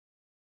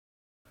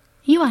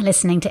You are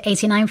listening to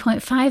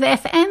 89.5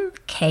 FM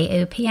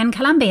KOPN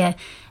Columbia,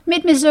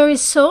 Mid-Missouri's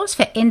source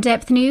for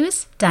in-depth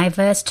news,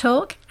 diverse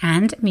talk,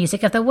 and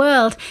music of the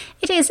world.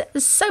 It is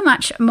so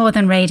much more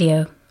than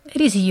radio.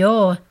 It is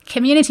your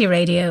community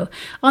radio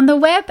on the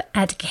web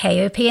at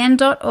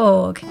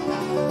kopn.org.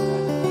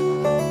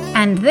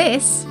 And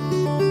this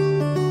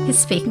is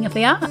Speaking of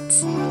the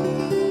Arts.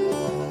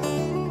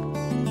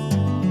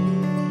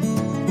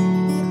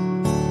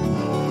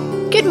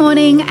 Good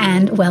morning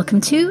and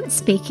welcome to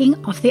Speaking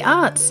of the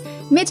Arts,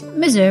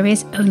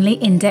 Mid-Missouri's only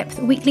in-depth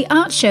weekly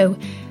art show.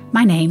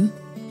 My name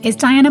is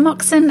Diana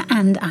Moxon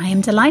and I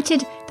am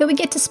delighted that we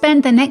get to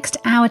spend the next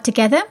hour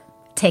together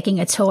taking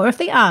a tour of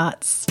the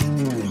arts.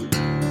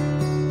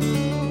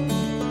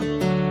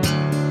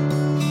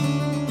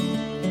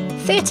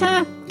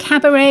 Theatre,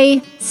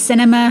 cabaret,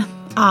 cinema,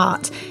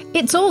 art.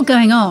 It's all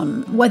going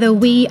on, whether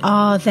we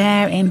are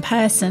there in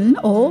person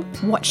or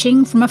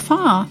watching from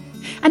afar.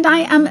 And I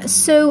am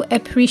so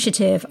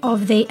appreciative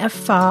of the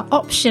afar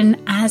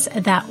option, as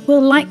that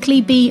will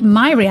likely be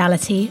my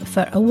reality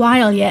for a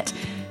while yet,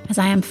 as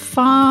I am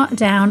far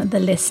down the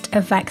list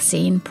of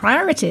vaccine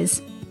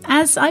priorities,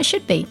 as I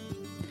should be.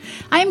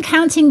 I am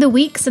counting the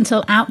weeks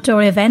until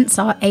outdoor events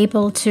are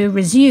able to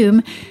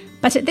resume,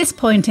 but at this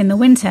point in the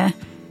winter,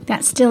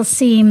 that still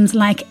seems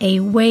like a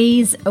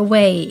ways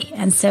away,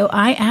 and so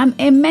I am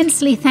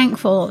immensely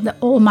thankful that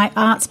all my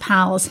arts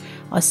pals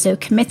are so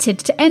committed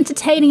to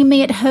entertaining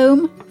me at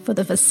home for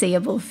the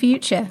foreseeable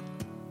future.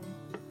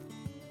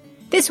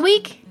 This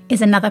week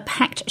is another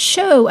packed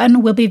show,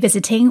 and we'll be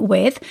visiting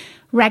with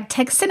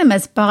Ragtag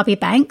Cinema's Barbie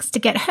Banks to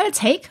get her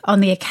take on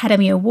the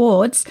Academy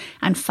Awards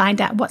and find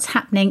out what's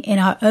happening in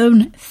our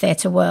own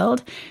theatre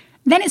world.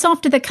 Then it's off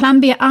to the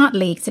Columbia Art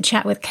League to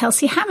chat with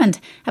Kelsey Hammond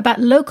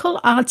about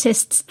local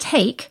artists'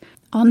 take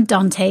on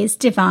Dante's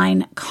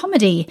Divine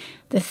Comedy,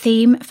 the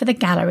theme for the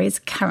gallery's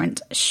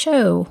current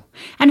show.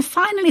 And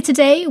finally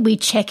today, we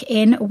check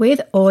in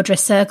with Audra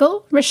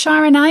Sergel,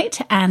 Rochara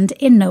Knight and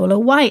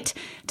Enola White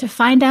to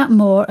find out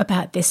more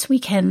about this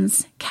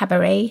weekend's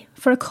Cabaret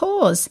for a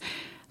Cause.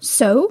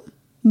 So,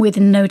 with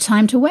no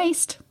time to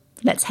waste,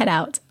 let's head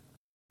out.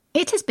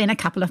 It has been a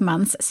couple of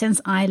months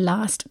since I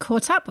last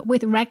caught up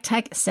with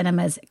Ragtag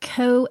Cinema's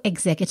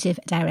co-executive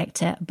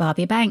director,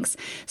 Barbie Banks.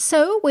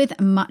 So, with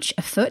much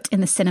afoot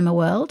in the cinema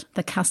world,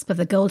 the cusp of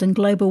the Golden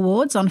Globe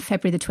Awards on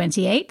February the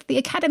 28th, the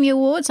Academy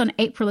Awards on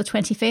April the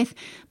 25th,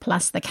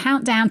 plus the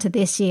countdown to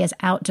this year's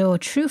outdoor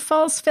True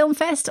False Film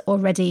Fest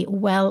already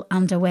well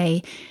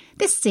underway,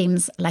 this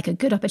seems like a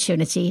good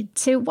opportunity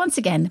to once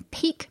again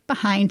peek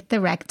behind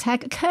the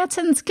Ragtag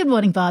curtains. Good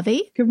morning,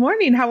 Barbie. Good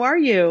morning. How are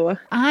you?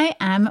 I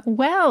am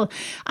well.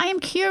 I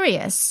am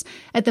curious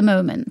at the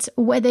moment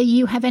whether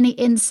you have any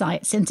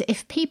insights into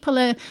if people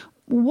are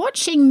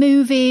watching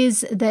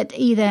movies that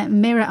either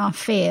mirror our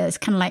fears,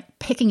 kind of like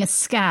picking a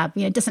scab,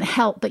 it doesn't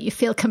help, but you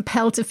feel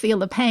compelled to feel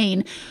the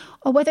pain,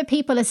 or whether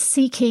people are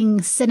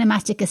seeking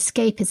cinematic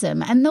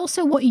escapism, and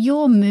also what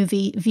your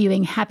movie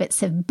viewing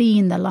habits have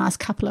been the last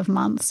couple of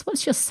months.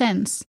 What's your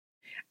sense?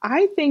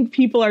 I think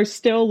people are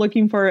still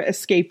looking for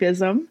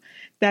escapism.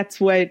 That's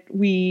what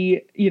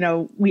we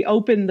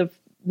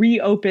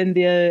reopened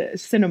the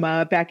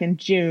cinema back in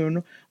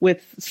June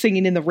with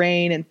Singing in the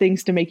Rain and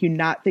things to make you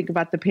not think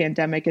about the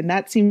pandemic. And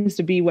that seems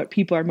to be what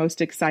people are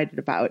most excited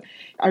about.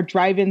 Our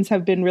drive-ins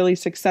have been really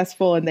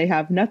successful and they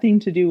have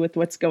nothing to do with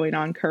what's going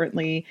on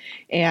currently.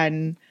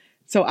 And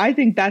so I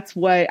think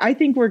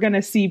we're going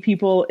to see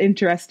people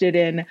interested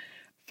in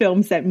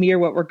films that mirror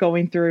what we're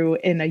going through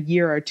in a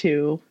year or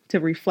two to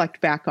reflect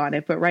back on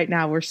it. But right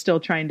now we're still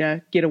trying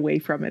to get away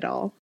from it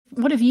all.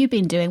 What have you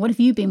been doing? What have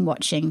you been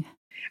watching?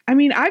 I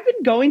mean, I've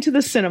been going to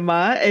the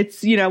cinema.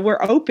 It's,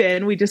 we're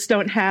open. We just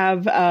don't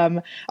have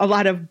a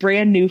lot of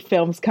brand new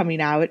films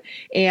coming out.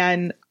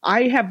 And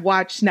I have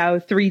watched now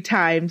 3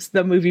 times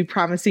the movie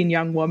Promising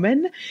Young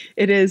Woman.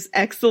 It is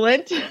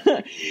excellent.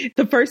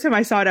 The first time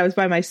I saw it, I was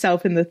by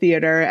myself in the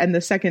theater. And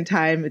the second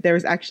time, there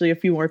was actually a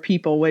few more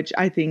people, which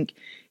I think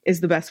is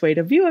the best way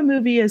to view a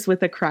movie, is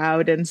with a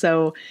crowd. And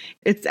so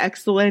it's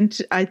excellent.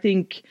 I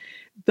think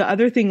the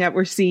other thing that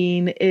we're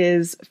seeing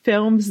is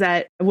films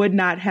that would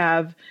not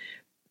have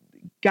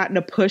gotten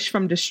a push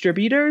from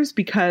distributors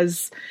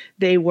because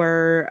they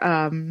were,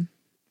 I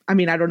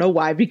don't know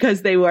why,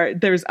 because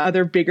there's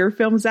other bigger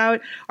films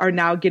out, are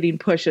now getting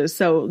pushes.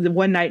 So the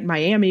One Night in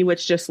Miami,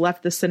 which just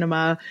left the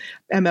cinema,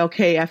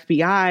 MLK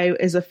FBI,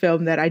 is a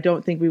film that I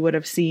don't think we would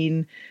have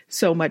seen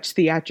so much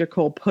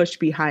theatrical push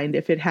behind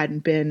if it hadn't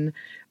been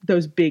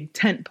those big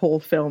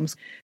tentpole films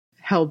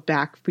held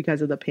back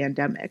because of the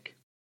pandemic.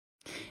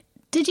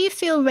 Did you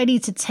feel ready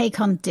to take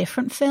on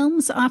different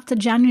films after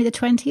January the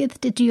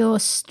 20th? Did your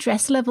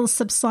stress levels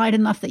subside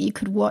enough that you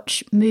could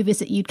watch movies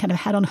that you'd kind of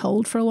had on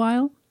hold for a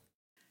while?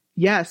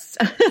 Yes,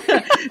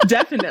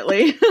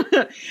 definitely.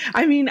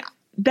 I mean,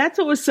 that's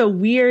what was so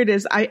weird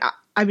is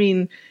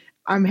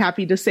I'm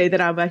happy to say that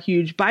I'm a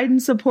huge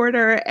Biden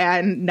supporter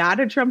and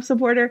not a Trump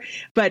supporter,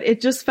 but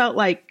it just felt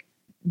like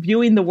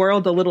viewing the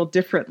world a little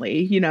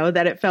differently,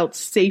 that it felt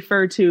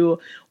safer to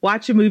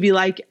watch a movie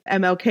like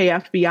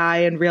MLK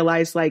FBI and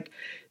realize like,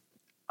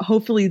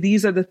 hopefully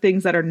these are the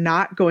things that are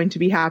not going to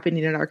be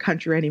happening in our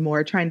country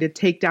anymore, trying to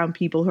take down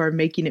people who are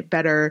making it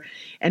better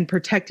and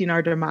protecting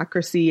our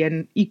democracy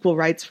and equal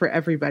rights for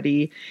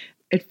everybody.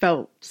 It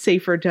felt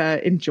safer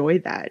to enjoy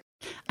that.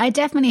 I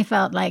definitely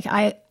felt like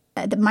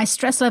my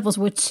stress levels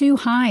were too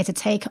high to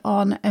take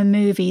on a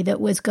movie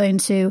that was going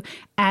to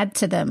add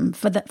to them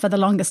for the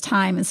longest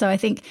time. And so I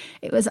think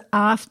it was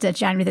after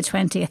January the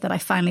 20th that I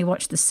finally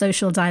watched The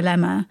Social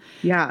Dilemma.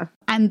 Yeah.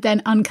 And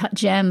then Uncut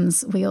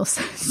Gems we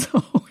also saw,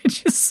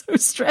 which is so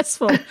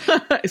stressful.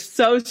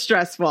 So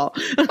stressful.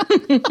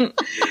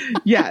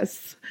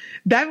 Yes.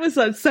 That was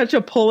such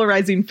a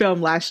polarizing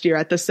film last year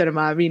at the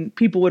cinema. I mean,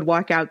 people would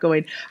walk out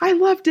going, I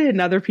loved it.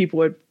 And other people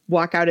would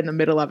walk out in the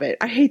middle of it.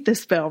 I hate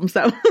this film.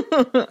 So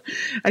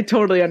I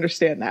totally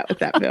understand that with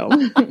that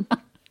film.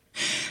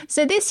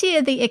 So this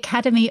year, the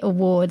Academy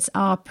Awards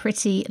are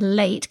pretty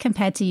late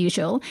compared to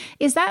usual.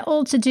 Is that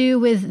all to do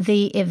with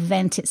the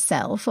event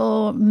itself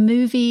or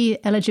movie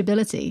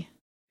eligibility?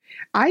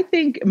 I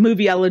think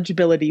movie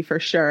eligibility for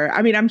sure.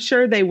 I mean, I'm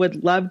sure they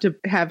would love to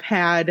have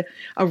had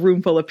a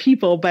room full of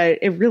people, but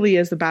it really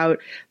is about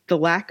the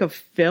lack of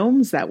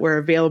films that were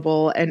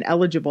available and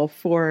eligible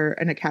for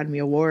an Academy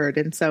Award.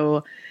 And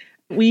so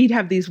we'd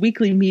have these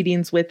weekly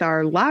meetings with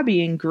our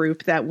lobbying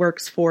group that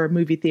works for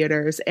movie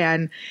theaters.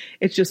 And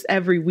it's just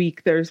every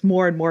week there's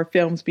more and more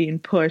films being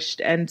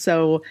pushed. And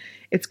so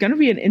it's going to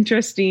be an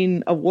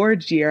interesting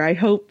awards year. I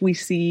hope we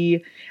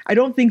see, I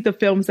don't think the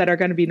films that are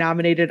going to be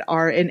nominated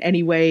are in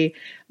any way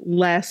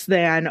less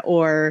than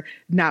or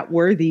not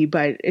worthy,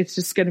 but it's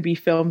just going to be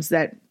films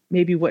that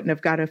maybe wouldn't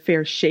have got a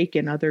fair shake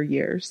in other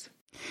years.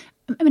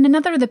 I mean,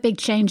 another of the big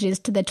changes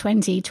to the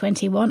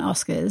 2021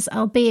 Oscars,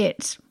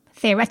 albeit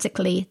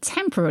theoretically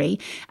temporary,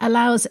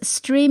 allows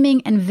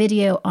streaming and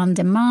video on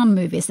demand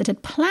movies that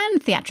had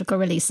planned theatrical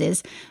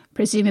releases,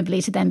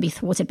 presumably to then be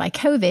thwarted by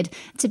COVID,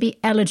 to be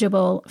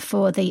eligible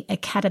for the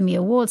Academy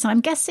Awards. And I'm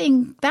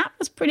guessing that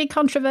was pretty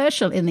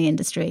controversial in the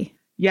industry.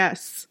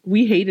 Yes,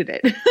 we hated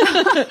it.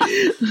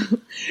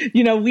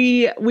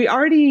 We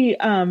already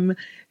are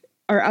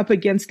up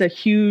against a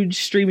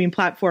huge streaming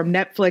platform,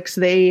 Netflix.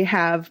 They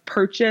have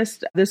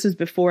purchased, this is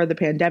before the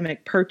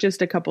pandemic,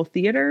 purchased a couple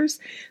theaters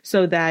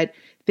so that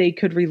they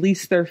could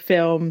release their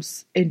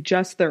films in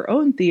just their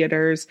own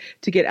theaters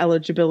to get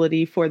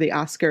eligibility for the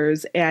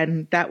Oscars.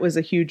 And that was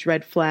a huge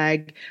red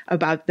flag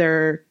about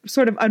their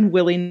sort of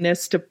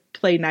unwillingness to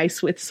play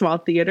nice with small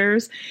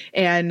theaters.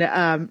 And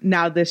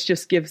now this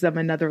just gives them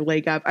another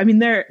leg up. I mean,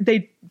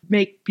 they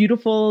make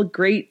beautiful,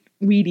 great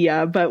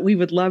media, but we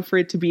would love for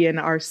it to be in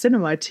our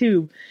cinema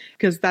too,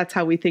 because that's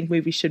how we think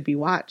movies should be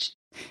watched.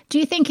 Do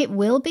you think it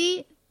will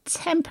be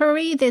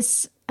temporary,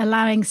 this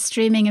allowing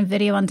streaming and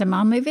video on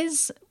demand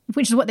movies?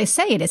 Which is what they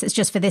say it is. It's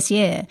just for this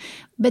year.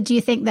 But do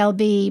you think there'll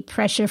be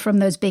pressure from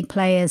those big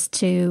players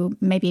to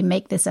maybe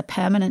make this a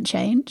permanent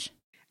change?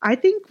 I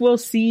think we'll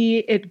see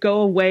it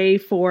go away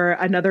for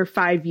another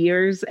 5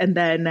 years. And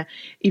then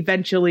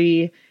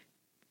eventually,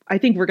 I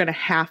think we're going to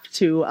have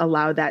to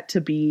allow that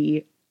to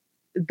be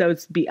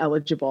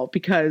eligible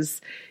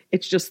because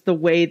it's just the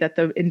way that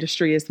the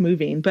industry is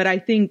moving. But I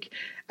think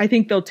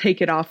they'll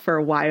take it off for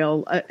a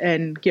while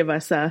and give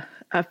us a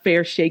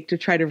fair shake to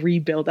try to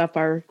rebuild up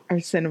our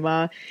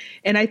cinema.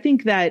 And I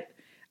think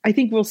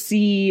we'll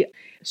see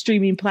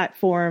streaming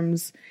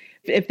platforms,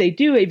 if they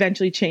do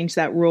eventually change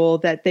that rule,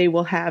 that they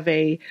will have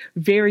a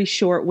very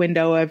short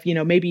window of,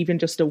 maybe even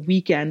just a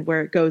weekend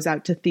where it goes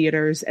out to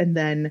theaters and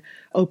then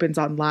opens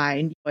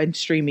online and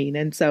streaming.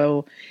 And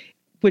so,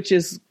 which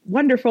is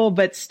wonderful,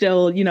 but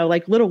still,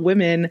 like Little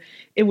Women,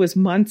 it was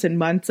months and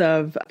months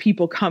of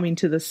people coming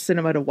to the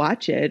cinema to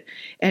watch it.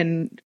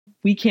 And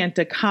we can't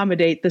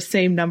accommodate the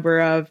same number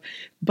of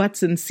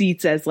butts and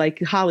seats as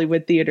like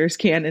Hollywood theaters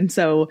can. And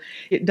so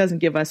it doesn't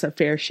give us a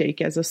fair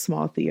shake as a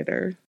small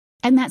theater.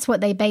 And that's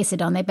what they base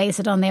it on. They base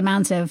it on the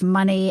amount of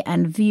money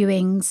and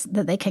viewings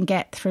that they can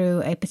get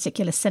through a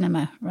particular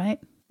cinema, right?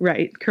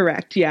 Right.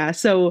 Correct. Yeah.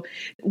 So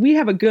we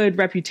have a good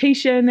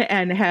reputation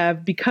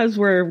and because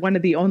we're one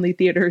of the only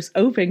theaters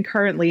open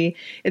currently,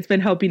 it's been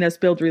helping us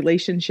build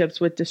relationships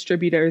with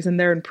distributors, and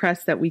they're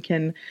impressed that we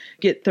can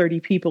get 30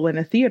 people in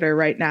a theater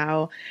right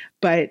now.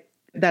 But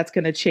that's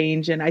going to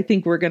change. And I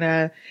think we're going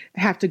to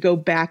have to go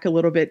back a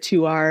little bit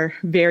to our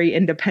very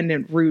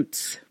independent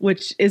roots,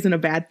 which isn't a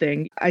bad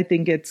thing. I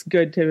think it's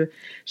good to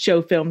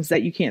show films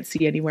that you can't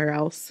see anywhere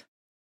else.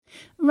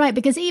 Right,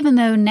 because even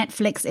though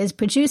Netflix is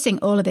producing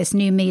all of this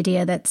new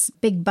media that's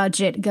big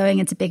budget going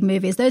into big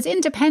movies, those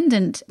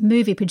independent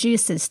movie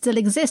producers still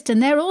exist,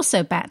 and they're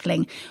also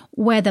battling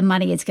where the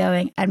money is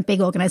going and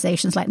big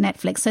organizations like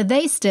Netflix. So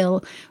they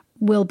still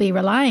will be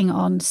relying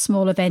on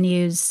smaller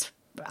venues,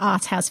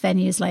 art house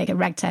venues like a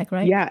Ragtag,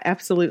 right? Yeah,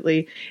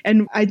 absolutely.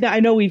 And I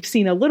know we've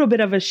seen a little bit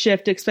of a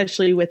shift,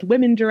 especially with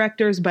women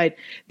directors, but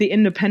the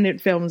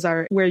independent films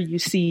are where you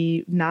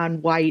see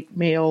non-white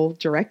male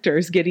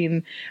directors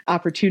getting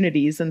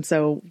opportunities. And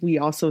so we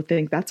also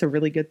think that's a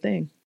really good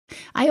thing.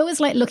 I always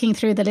like looking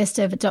through the list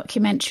of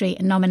documentary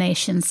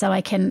nominations so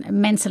I can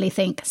mentally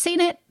think, seen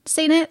it,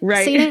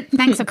 right. seen it.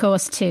 Thanks, of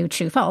course, to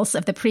True False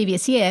of the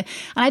previous year.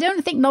 And I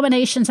don't think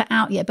nominations are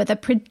out yet, but the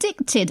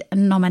predicted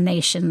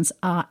nominations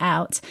are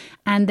out.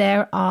 And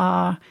there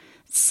are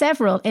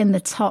several in the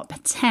top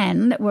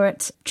 10 that were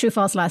at True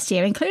False last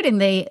year, including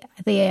the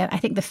I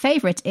think the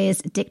favorite is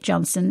Dick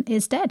Johnson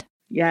is Dead.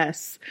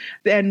 Yes.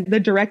 And the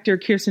director,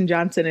 Kirsten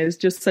Johnson, is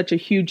just such a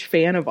huge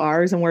fan of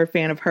ours, and we're a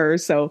fan of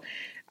hers. So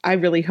I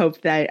really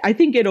hope that, I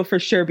think it'll for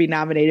sure be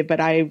nominated, but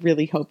I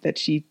really hope that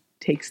she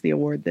takes the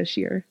award this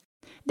year.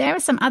 There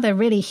are some other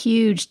really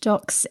huge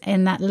docs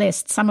in that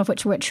list, some of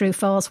which were at True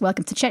False: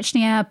 Welcome to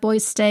Chechnya,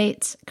 Boys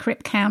State,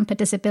 Crip Camp, A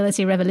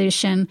Disability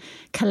Revolution,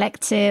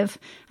 Collective.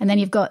 And then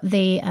you've got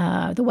the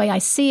Way I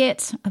See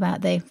It,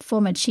 about the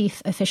former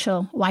chief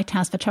official White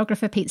House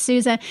photographer, Pete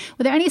Souza.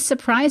 Were there any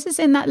surprises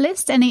in that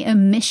list? Any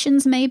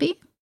omissions, maybe?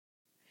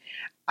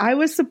 I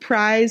was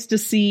surprised to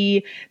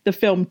see the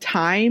film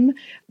Time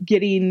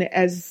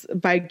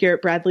by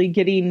Garrett Bradley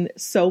getting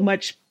so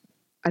much,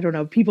 I don't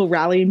know, people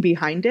rallying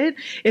behind it.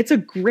 It's a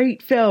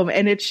great film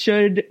and it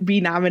should be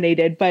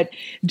nominated, but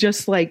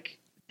just like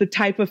the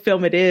type of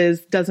film it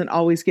is, doesn't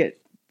always get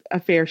a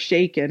fair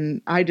shake.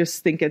 And I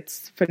just think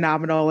it's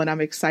phenomenal, and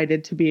I'm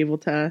excited to be able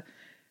to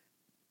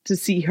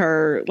see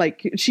her.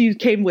 Like, she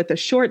came with a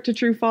short to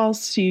True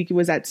False. She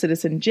was at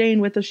Citizen Jane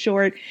with a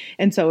short.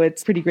 And so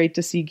it's pretty great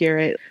to see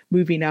Garrett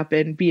moving up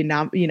and being,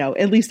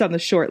 at least on the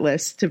short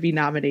list to be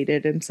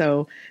nominated. And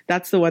so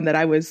that's the one that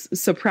I was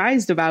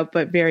surprised about,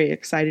 but very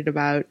excited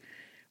about.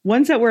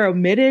 Ones that were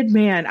omitted,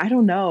 man, I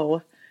don't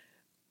know.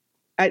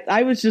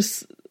 I was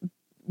just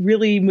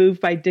really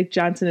moved by Dick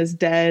Johnson is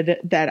Dead,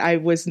 that I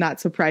was not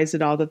surprised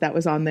at all that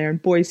was on there,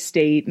 and Boys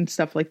State and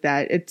stuff like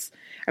that.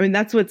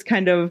 That's what's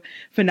kind of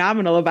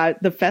phenomenal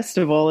about the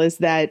festival, is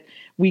that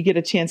we get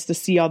a chance to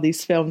see all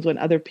these films when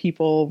other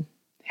people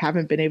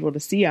haven't been able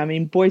to see them. I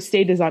mean, Boys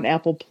State is on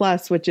Apple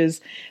Plus, which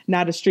is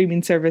not a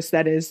streaming service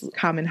that is a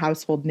common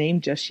household name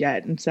just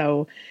yet. And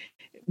so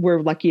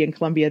we're lucky in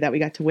Columbia that we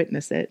got to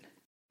witness it.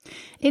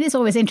 It is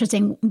always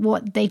interesting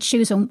what they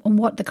choose and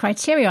what the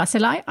criteria are. So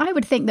I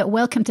would think that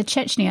Welcome to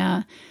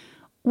Chechnya,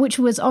 which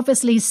was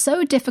obviously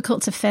so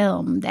difficult to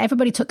film,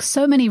 everybody took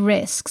so many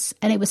risks,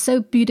 and it was so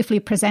beautifully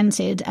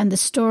presented, and the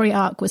story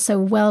arc was so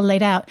well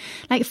laid out.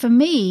 Like, for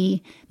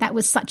me, that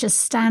was such a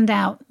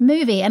standout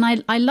movie. And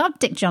I loved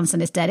Dick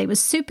Johnson is Dead. It was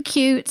super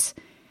cute.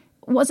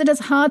 Was it as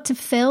hard to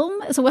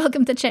film as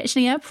Welcome to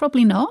Chechnya?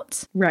 Probably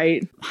not.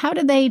 Right. How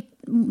do they,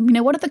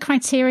 what are the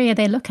criteria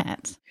they look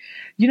at?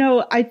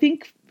 I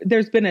think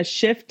there's been a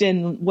shift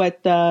in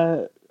what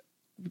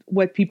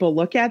people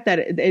look at, that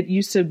it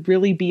used to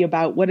really be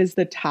about what is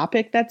the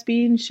topic that's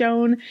being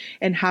shown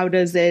and how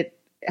is it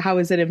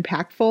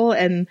impactful.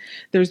 And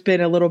there's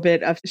been a little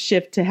bit of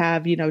shift to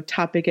have,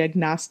 topic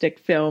agnostic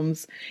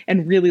films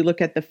and really look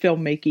at the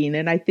filmmaking.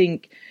 And I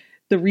think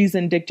the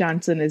reason Dick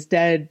Johnson is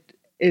Dead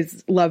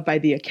is loved by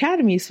the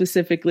Academy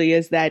specifically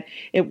is that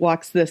it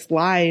walks this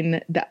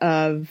line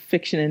of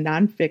fiction and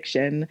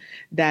nonfiction,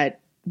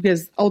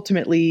 because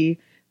ultimately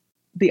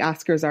the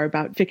Oscars are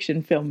about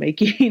fiction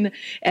filmmaking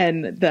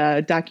and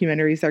the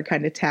documentaries are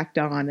kind of tacked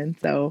on. And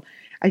so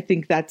I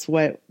think that's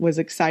what was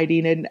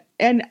exciting.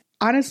 And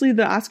honestly,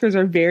 the Oscars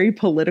are very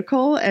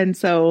political. And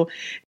so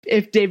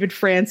if David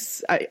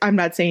France, I'm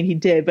not saying he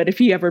did, but if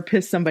he ever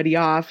pissed somebody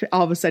off,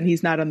 all of a sudden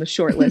he's not on the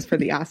short list for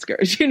the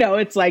Oscars.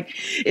 It's like,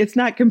 it's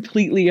not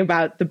completely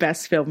about the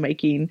best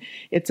filmmaking.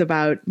 It's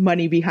about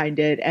money behind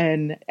it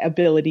and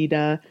ability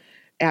to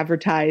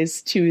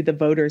advertise to the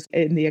voters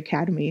in the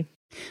Academy.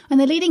 And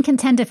the leading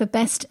contender for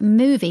Best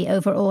Movie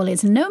overall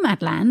is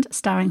Nomadland,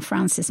 starring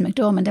Frances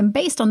McDormand, and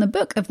based on the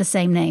book of the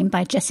same name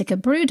by Jessica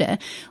Bruder,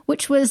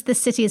 which was the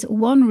city's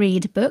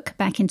one-read book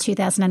back in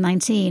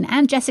 2019.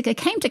 And Jessica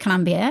came to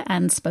Columbia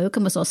and spoke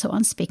and was also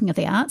on Speaking of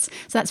the Arts.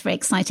 So that's very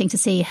exciting to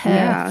see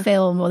her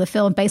film, or the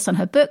film based on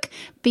her book,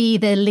 be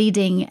the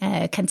leading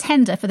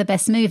contender for the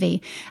Best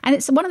Movie. And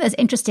it's one of those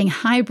interesting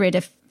hybrid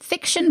of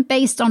fiction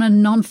based on a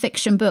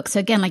non-fiction book. So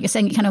again, like you're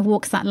saying, it kind of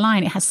walks that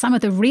line. It has some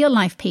of the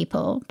real-life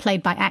people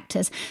played by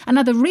actors, and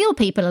other real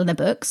people in the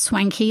book,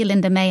 Swanky,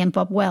 Linda May and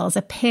Bob Wells,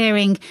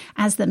 appearing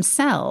as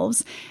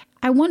themselves.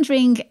 I'm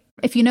wondering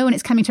if you know when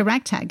it's coming to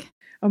Ragtag.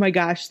 Oh my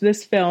gosh,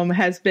 this film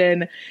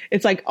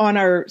it's like on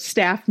our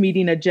staff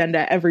meeting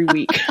agenda every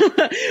week.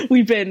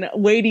 We've been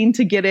waiting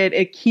to get it.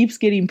 It keeps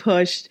getting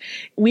pushed.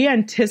 We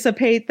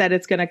anticipate that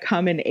it's going to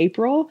come in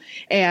April.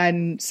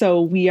 And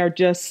so we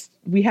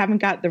haven't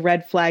got the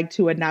red flag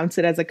to announce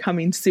it as a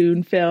coming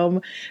soon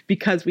film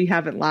because we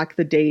haven't locked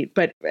the date.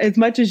 But as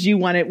much as you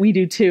want it, we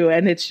do too.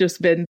 And it's just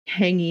been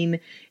hanging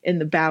in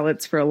the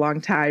balance for a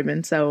long time.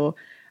 And so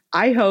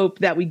I hope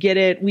that we get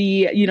it.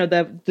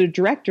 The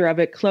director of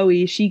it,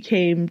 Chloe, she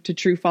came to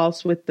True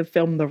False with the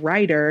film The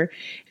Writer.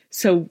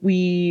 So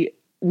we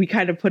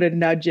kind of put a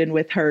nudge in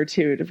with her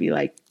too, to be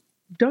like,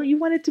 don't you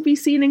want it to be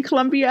seen in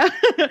Columbia?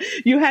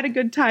 You had a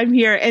good time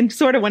here. And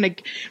sort of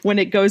when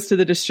it goes to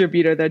the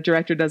distributor, the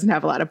director doesn't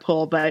have a lot of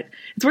pull, but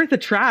it's worth a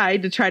try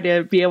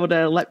to be able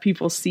to let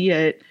people see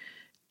it.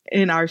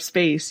 in our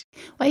space.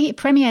 Well, it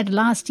premiered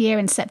last year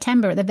in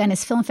September at the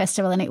Venice Film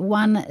Festival, and it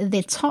won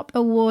the top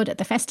award at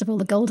the festival,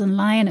 the Golden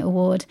Lion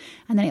Award.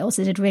 And then it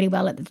also did really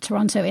well at the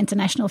Toronto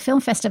International Film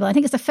Festival. I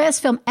think it's the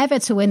first film ever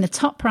to win the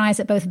top prize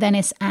at both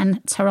Venice and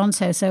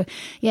Toronto. So,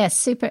 yeah,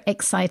 super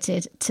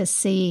excited to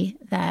see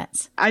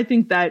that. I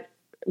think that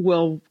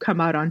will come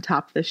out on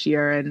top this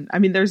year. And I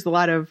mean, there's a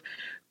lot of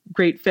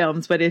great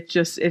films, but it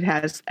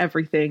has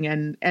everything.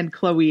 And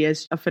Chloe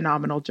is a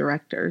phenomenal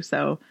director.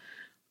 So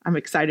I'm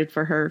excited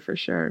for her for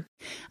sure.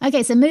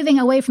 Okay, so moving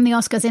away from the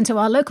Oscars into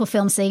our local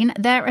film scene,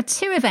 there are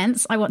two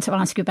events I want to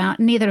ask you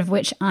about, neither of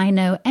which I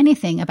know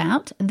anything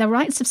about. The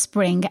Rites of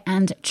Spring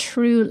and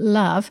True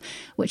Love,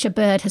 which a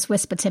bird has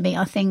whispered to me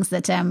are things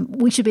that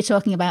we should be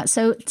talking about.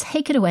 So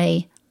take it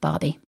away,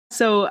 Barbie.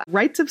 So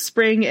Rites of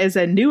Spring is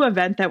a new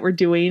event that we're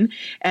doing,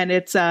 and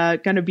it's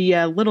going to be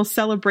a little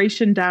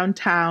celebration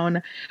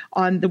downtown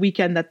on the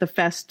weekend that the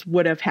fest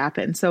would have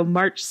happened. So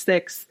March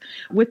 6th,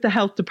 with the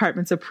health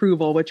department's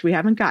approval, which we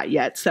haven't got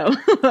yet. So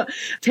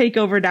take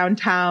over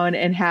downtown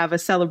and have a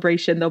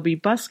celebration. There'll be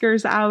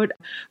buskers out.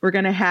 We're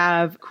going to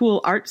have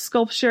cool art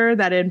sculpture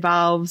that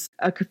involves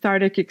a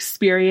cathartic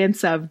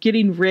experience of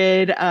getting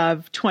rid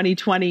of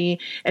 2020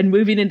 and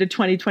moving into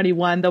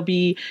 2021. There'll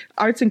be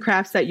arts and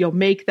crafts that you'll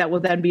make that will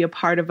then be a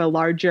part of a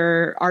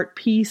larger art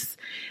piece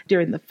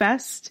during the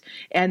fest.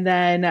 And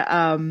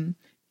then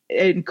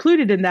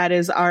included in that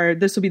is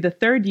this will be the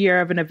third year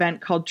of an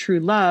event called True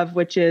Love,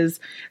 which is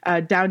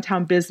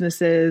downtown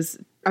businesses,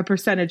 a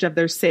percentage of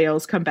their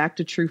sales come back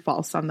to True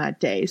False on that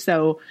day.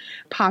 So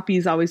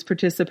Poppy's always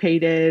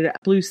participated,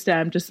 Blue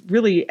Stem, just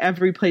really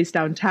every place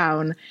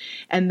downtown.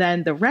 And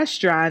then the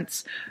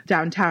restaurants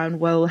downtown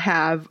will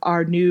have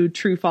our new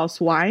True False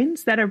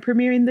wines that are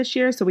premiering this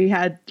year. So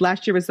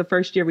last year was the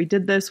first year we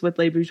did this with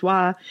Les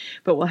Bourgeois,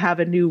 but we'll have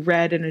a new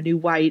red and a new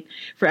white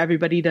for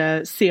everybody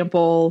to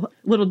sample.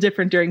 A little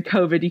different during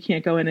COVID. You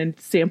can't go in and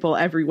sample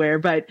everywhere,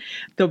 but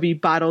there'll be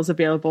bottles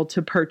available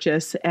to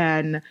purchase,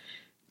 and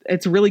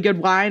it's really good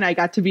wine. I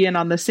got to be in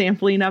on the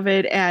sampling of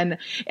it, and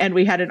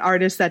we had an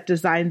artist that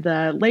designed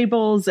the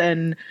labels.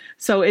 And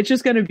so it's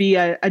just going to be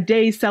a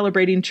day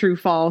celebrating True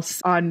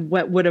False on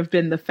what would have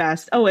been the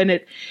fest. Oh, and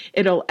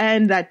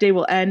that day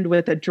will end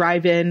with a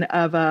drive-in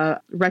of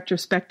a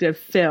retrospective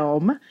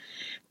film.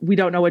 We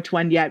don't know which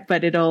one yet,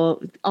 but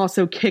it'll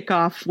also kick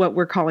off what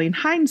we're calling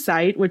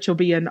Hindsight, which will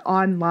be an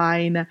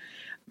online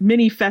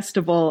mini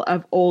festival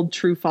of old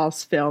True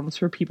False films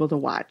for people to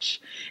watch.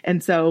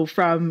 And so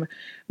from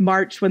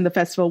March, when the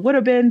festival would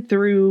have been,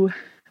 through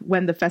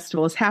when the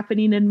festival is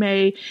happening in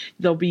May,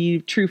 there'll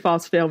be True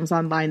False films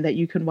online that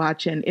you can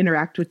watch and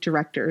interact with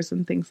directors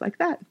and things like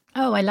that.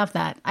 Oh, I love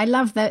that. I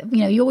love that,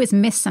 you always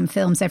miss some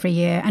films every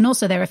year. And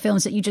also there are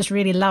films that you just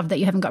really love that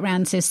you haven't got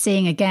around to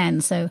seeing again.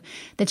 So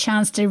the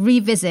chance to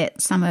revisit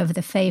some of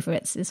the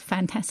favorites is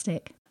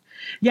fantastic.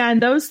 Yeah,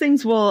 and those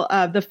things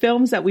the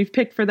films that we've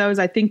picked for those,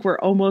 I think we're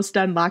almost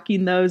done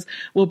locking those,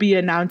 will be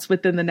announced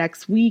within the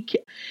next week.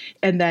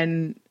 And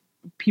then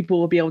people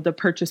will be able to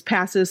purchase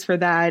passes for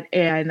that,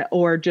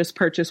 or just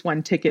purchase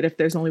one ticket if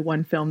there's only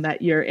one film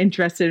that you're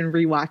interested in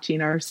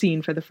rewatching or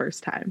seeing for the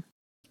first time.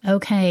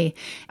 Okay.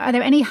 Are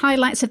there any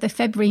highlights of the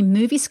February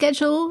movie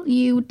schedule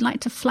you'd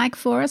like to flag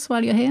for us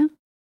while you're here?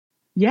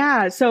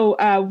 Yeah, so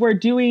we're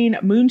doing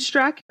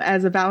Moonstruck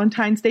as a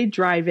Valentine's Day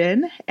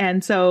drive-in.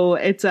 And so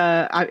it's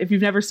if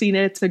you've never seen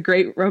it, it's a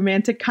great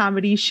romantic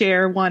comedy.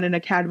 Cher won an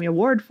Academy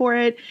Award for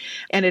it.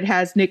 And it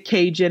has Nick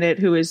Cage in it,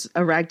 who is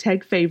a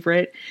Ragtag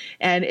favorite.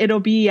 And it'll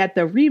be at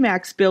the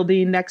Remax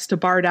building next to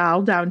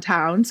Bardal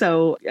downtown,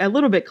 so a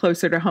little bit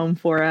closer to home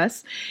for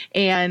us.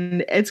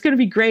 And it's going to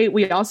be great.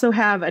 We also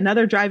have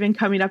another drive-in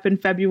coming up in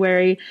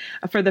February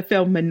for the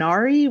film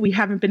Minari. We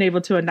haven't been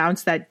able to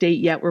announce that date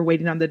yet. We're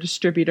waiting on the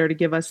distributor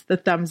to give us the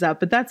thumbs up,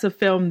 but that's a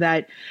film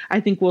that I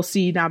think we'll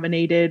see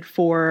nominated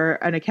for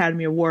an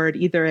Academy Award,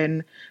 either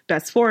in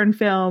Best Foreign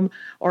Film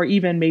or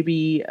even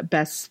maybe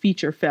Best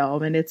Feature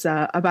Film. And it's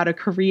about a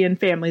Korean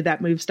family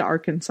that moves to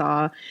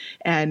Arkansas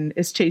and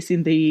is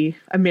chasing the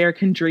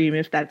American dream,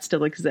 if that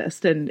still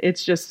exists. And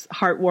it's just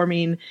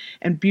heartwarming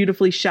and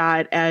beautifully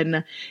shot.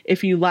 And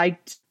if you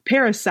liked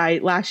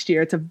Parasite last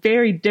year, it's a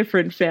very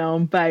different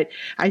film, but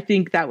I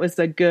think that was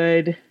a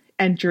good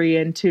entry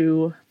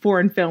into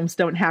foreign films.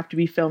 Don't have to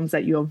be films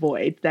that you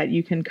avoid, that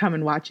you can come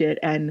and watch it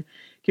and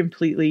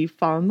completely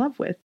fall in love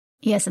with.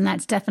 Yes, and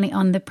that's definitely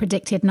on the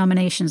predicted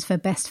nominations for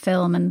Best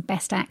Film and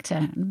Best Actor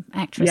and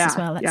Actress as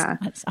well.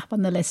 That's up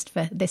on the list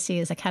for this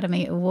year's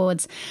Academy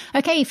Awards.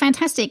 Okay,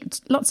 fantastic.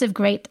 Lots of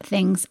great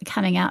things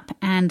coming up.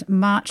 And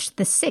March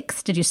the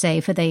 6th, did you say,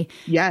 for the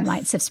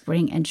Rites of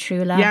Spring and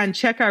True Love? Yeah, and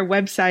check our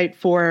website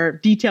for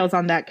details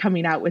on that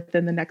coming out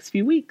within the next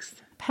few weeks.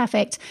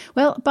 Perfect.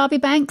 Well, Barbie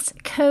Banks,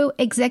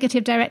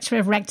 co-executive director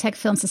of Ragtag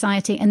Film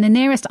Society, and the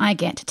nearest I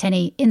get to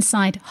any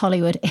inside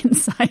Hollywood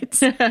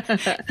insights.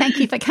 Thank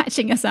you for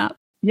catching us up.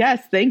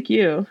 Yes, thank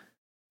you.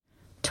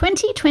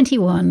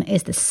 2021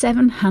 is the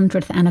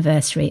 700th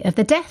anniversary of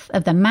the death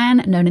of the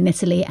man known in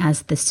Italy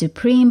as the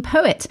supreme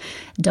poet,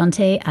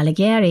 Dante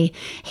Alighieri,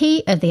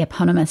 he of the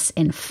eponymous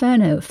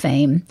Inferno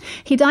fame.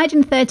 He died in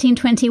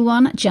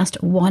 1321,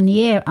 just 1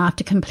 year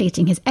after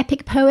completing his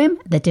epic poem,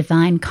 The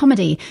Divine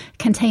Comedy,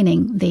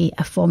 containing the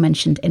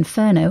aforementioned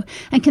Inferno,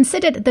 and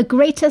considered the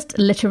greatest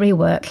literary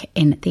work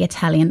in the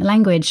Italian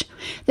language.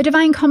 The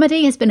Divine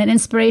Comedy has been an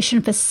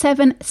inspiration for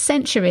 7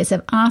 centuries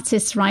of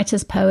artists,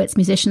 writers, poets,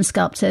 musicians,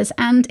 sculptors,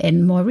 and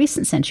in more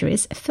recent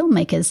centuries,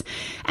 filmmakers.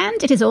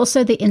 And it is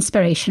also the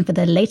inspiration for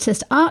the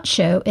latest art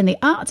show in the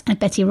Art and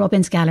Betty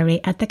Robbins Gallery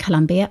at the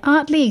Columbia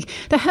Art League.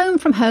 The home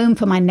from home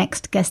for my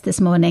next guest this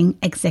morning,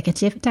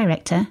 Executive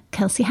Director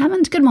Kelsey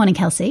Hammond. Good morning,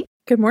 Kelsey.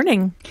 Good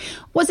morning.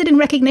 Was it in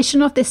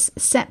recognition of this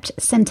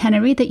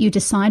septenary that you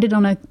decided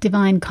on a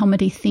Divine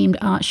Comedy themed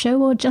art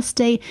show, or just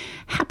a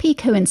happy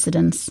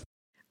coincidence?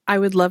 I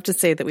would love to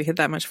say that we had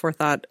that much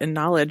forethought and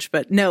knowledge,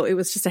 but no, it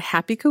was just a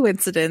happy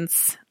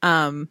coincidence.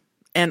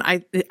 And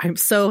I'm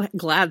so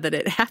glad that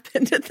it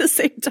happened at the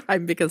same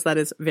time, because that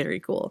is very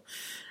cool.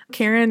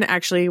 Karen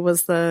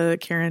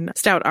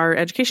Stout, our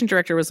education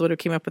director, was the one who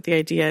came up with the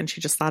idea. And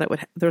she just thought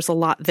there's a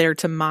lot there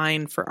to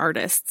mine for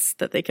artists,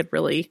 that they could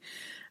really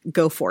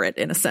go for it,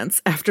 in a sense,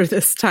 after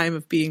this time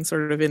of being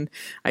sort of in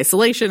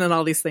isolation and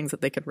all these things, that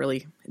they could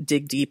really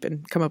dig deep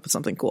and come up with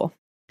something cool.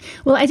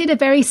 Well, I did a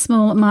very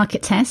small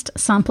market test,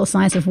 sample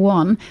size of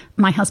 1,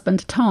 my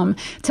husband, Tom,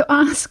 to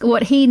ask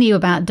what he knew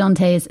about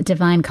Dante's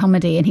Divine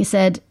Comedy. And he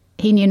said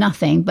he knew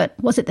nothing, but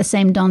was it the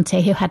same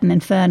Dante who had an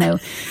Inferno?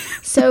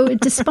 So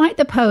despite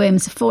the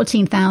poem's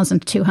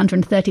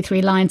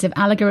 14,233 lines of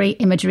allegory,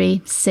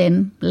 imagery,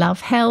 sin,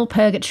 love, hell,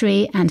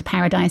 purgatory, and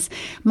paradise,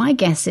 my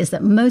guess is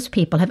that most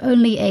people have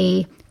only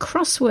a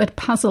crossword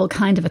puzzle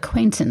kind of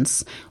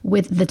acquaintance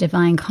with the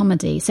Divine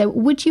Comedy. So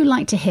would you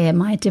like to hear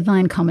my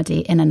Divine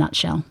Comedy in a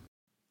nutshell?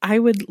 I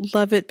would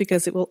love it,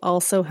 because it will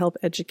also help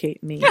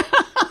educate me.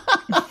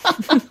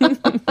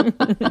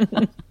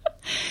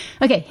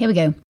 Okay, here we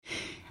go.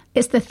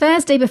 It's the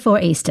Thursday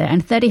before Easter,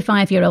 and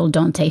 35-year-old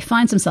Dante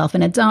finds himself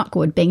in a dark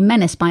wood being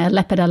menaced by a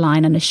leopard, a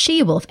lion, and a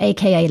she-wolf,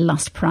 aka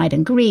Lust, Pride,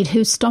 and Greed,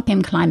 who stop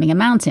him climbing a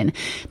mountain.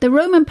 The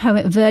Roman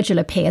poet Virgil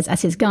appears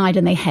as his guide,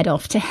 and they head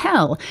off to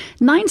hell.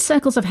 9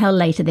 circles of hell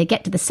later, they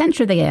get to the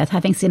centre of the earth,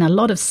 having seen a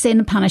lot of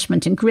sin,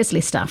 punishment, and grisly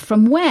stuff,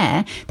 from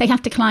where they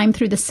have to climb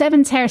through the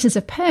 7 terraces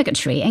of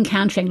purgatory,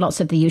 encountering lots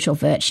of the usual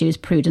virtues: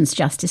 prudence,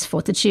 justice,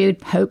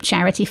 fortitude, hope,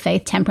 charity,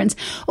 faith, temperance,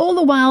 all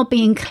the while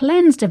being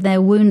cleansed of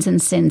their wounds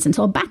and sins,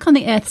 until back on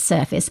the Earth's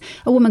surface,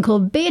 a woman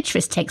called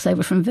Beatrice takes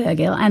over from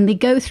Virgil, and they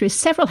go through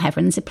several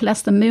heavens,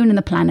 plus the moon and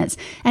the planets,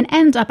 and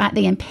end up at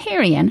the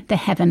Empyrean, the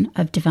heaven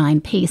of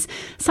divine peace.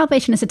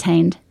 Salvation is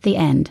attained, the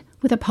end,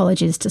 with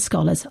apologies to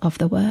scholars of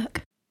the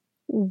work.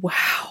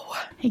 Wow.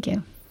 There you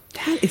go.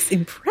 That is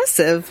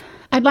impressive.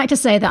 I'd like to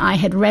say that I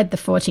had read the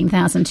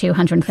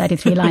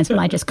 14,233 lines, but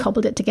I just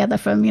cobbled it together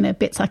from,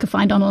 bits I could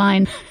find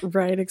online.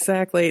 Right,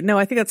 exactly. No,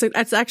 I think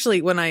that's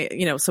actually when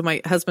so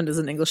my husband is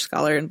an English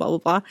scholar and blah, blah,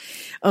 blah,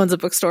 owns a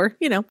bookstore.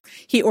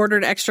 He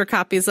ordered extra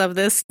copies of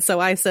this. So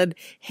I said,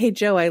 hey,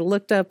 Joe, I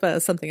looked up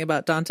something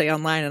about Dante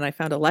online, and I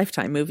found a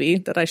Lifetime movie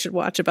that I should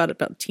watch about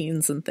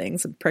teens and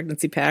things and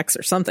pregnancy packs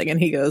or something. And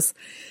he goes,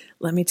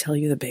 let me tell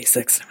you the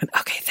basics. I went,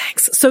 okay,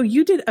 thanks. So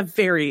you did a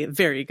very,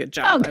 very good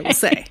job, okay. I will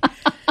say.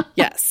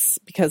 Yes,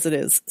 because it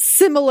is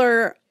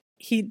similar.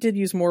 He did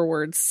use more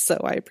words, so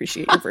I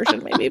appreciate your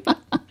version maybe.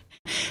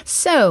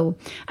 So,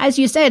 as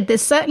you said,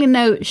 there's certainly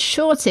no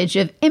shortage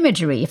of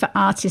imagery for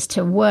artists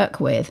to work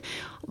with.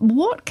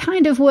 What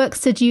kind of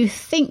works did you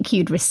think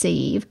you'd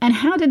receive, and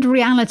how did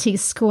reality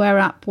square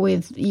up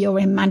with your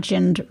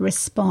imagined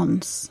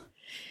response?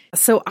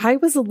 So I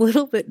was a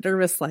little bit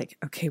nervous, like,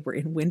 okay, we're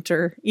in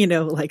winter,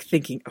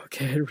 thinking,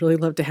 okay, I'd really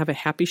love to have a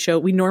happy show.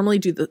 We normally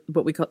do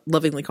what we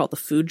lovingly call the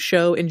food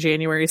show in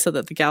January, so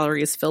that the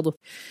gallery is filled with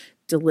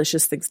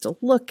delicious things to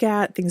look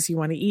at, things you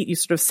want to eat. You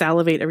sort of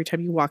salivate every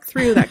time you walk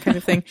through, that kind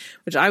of thing,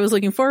 which I was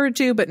looking forward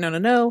to, but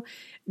no.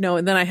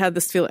 And then I had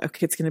this feeling,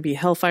 okay, it's going to be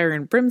hellfire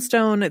and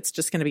brimstone. It's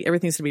just going to be,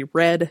 everything's going to be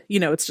red.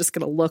 It's just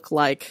going to look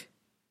like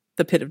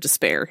the pit of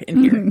despair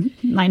in here.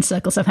 9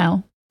 circles of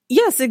hell.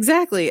 Yes,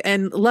 exactly.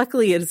 And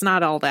luckily it's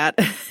not all that.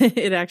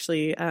 It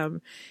actually,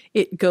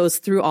 it goes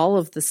through all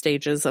of the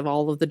stages of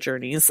all of the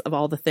journeys of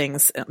all the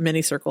things,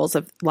 many circles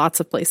of lots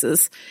of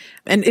places.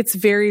 And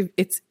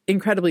it's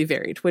incredibly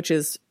varied, which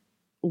is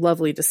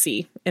lovely to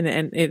see. And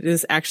it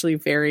is actually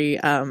very,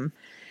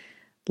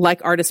 like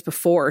artists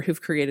before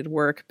who've created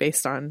work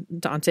based on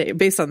Dante,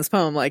 based on this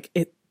poem, like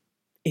it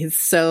is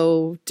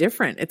so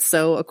different. It's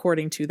so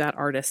according to that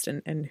artist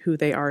and who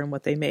they are and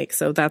what they make.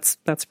 So that's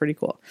pretty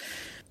cool.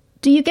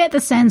 Do you get the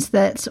sense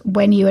that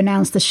when you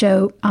announced the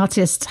show,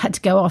 artists had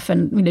to go off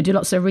and do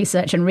lots of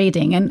research and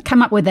reading and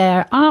come up with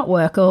their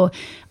artwork,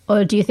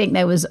 or do you think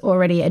there was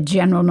already a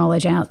general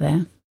knowledge out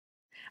there?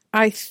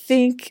 I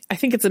think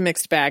it's a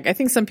mixed bag. I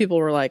think some people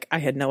were like, I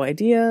had no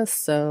idea,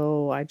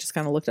 so I just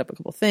kind of looked up a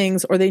couple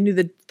things, or they knew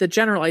the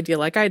general idea,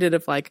 like I did,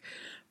 of like,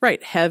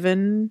 right,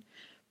 heaven,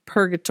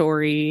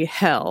 purgatory,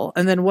 hell.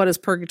 And then what does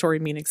purgatory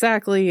mean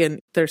exactly?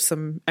 And there's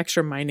some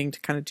extra mining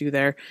to kind of do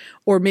there.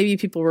 Or maybe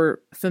people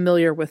were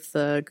familiar with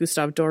the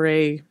Gustave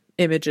Doré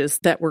images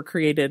that were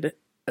created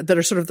that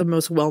are sort of the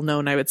most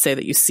well-known, I would say,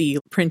 that you see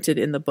printed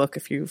in the book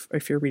if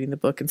you're reading the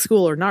book in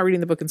school or not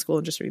reading the book in school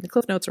and just reading the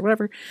Cliff Notes or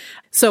whatever.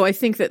 So I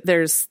think that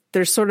there's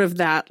sort of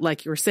that,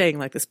 like you were saying,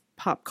 like this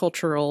pop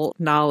cultural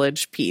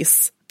knowledge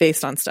piece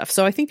based on stuff.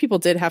 So I think people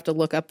did have to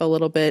look up a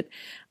little bit.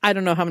 I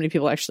don't know how many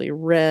people actually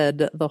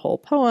read the whole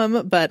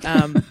poem, but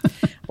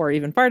or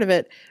even part of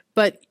it.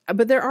 But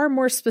there are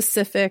more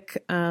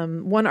specific.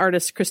 One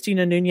artist,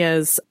 Cristina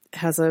Nunez,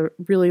 has a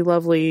really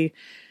lovely,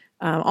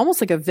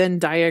 almost like a Venn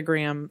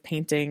diagram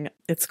painting.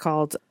 It's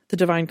called The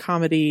Divine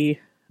Comedy,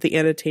 The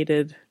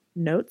Annotated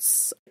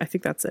Notes. I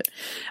think that's it.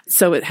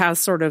 So it has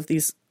sort of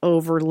these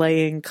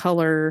overlaying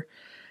color,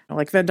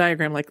 like Venn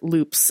diagram, like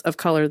loops of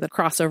color that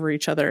cross over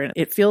each other. And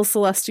it feels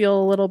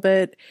celestial a little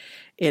bit.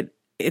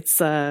 It's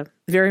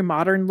very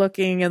modern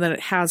looking. And then it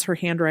has her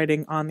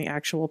handwriting on the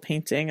actual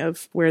painting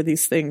of where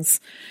these things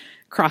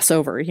cross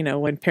over,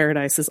 when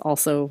paradise is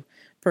also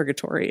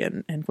purgatory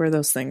and where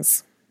those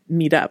things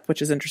meet up,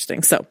 which is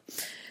interesting. So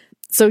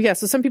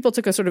some people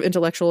took a sort of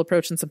intellectual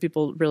approach and some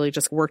people really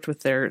just worked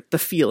with the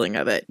feeling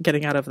of it,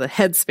 getting out of the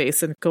head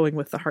space and going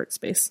with the heart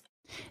space.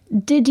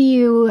 Did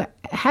you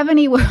have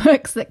any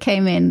works that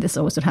came in? This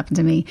always would happen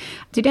to me.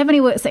 Did you have any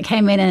works that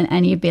came in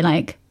and you'd be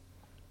like,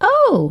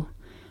 oh,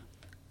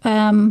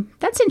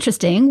 that's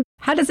interesting.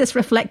 How does this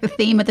reflect the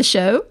theme of the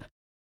show?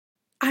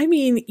 I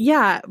mean,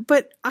 yeah,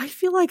 but I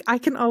feel like I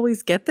can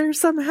always get there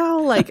somehow.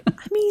 Like,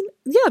 I mean,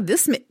 yeah,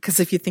 because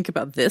if you think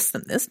about this,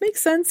 then this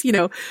makes sense.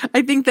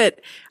 I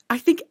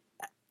think,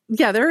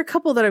 yeah, there are a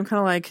couple that I'm kind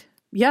of like,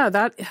 yeah,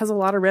 that has a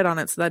lot of red on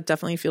it. So that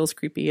definitely feels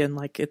creepy and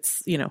like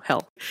it's,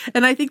 hell.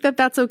 And I think that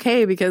that's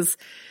okay because,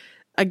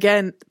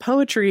 again,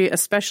 poetry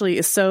especially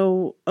is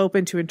so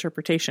open to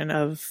interpretation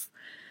of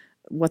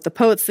what the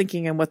poet's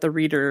thinking and what the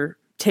reader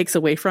takes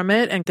away from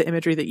it and the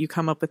imagery that you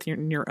come up with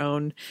in your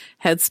own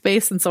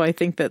headspace. And so I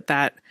think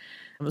that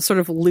sort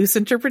of loose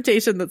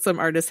interpretation that some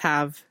artists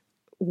have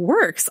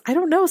works. I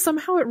don't know.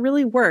 Somehow it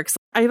really works.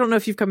 I don't know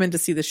if you've come in to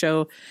see the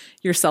show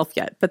yourself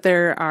yet, but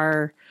there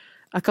are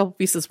a couple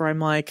pieces where I'm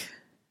like,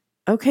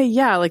 okay,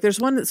 yeah, like there's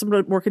one that's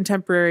somewhat more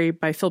contemporary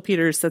by Phil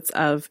Peters it's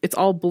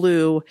all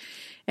blue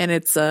and I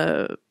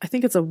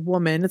think it's a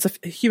woman, it's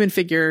a human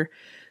figure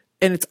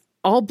and it's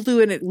all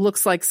blue and it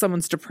looks like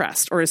someone's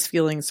depressed or is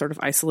feeling sort of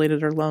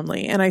isolated or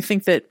lonely. And I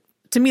think that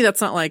to me,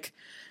 that's not like,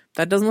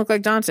 that doesn't look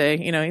like Dante.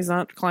 He's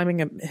not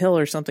climbing a hill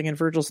or something and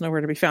Virgil's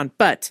nowhere to be found,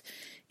 but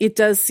it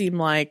does seem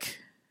like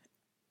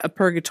a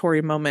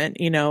purgatory moment,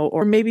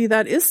 or maybe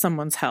that is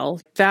someone's hell.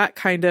 That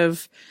kind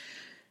of,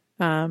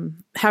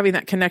 having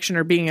that connection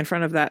or being in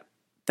front of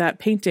that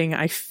painting,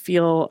 I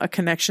feel a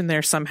connection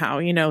there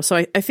somehow, so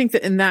I think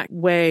that in that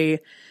way,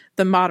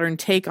 the modern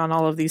take on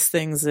all of these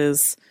things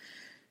is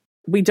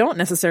we don't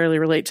necessarily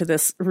relate to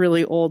this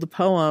really old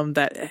poem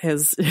that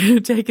has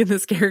taken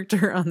this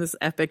character on this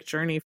epic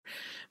journey.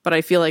 But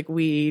I feel like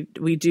we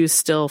do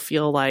still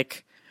feel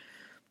like,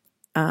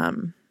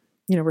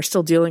 we're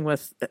still dealing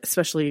with,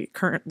 especially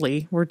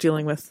currently, we're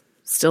dealing with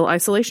still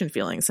isolation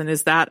feelings. And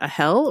is that a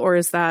hell or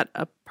is that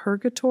a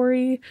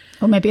purgatory?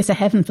 Or maybe it's a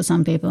heaven for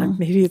some people.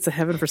 Maybe it's a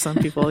heaven for some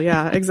people.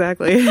 Yeah,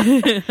 exactly.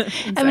 Exactly.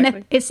 I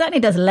mean, it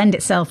certainly does lend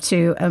itself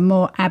to a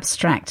more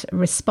abstract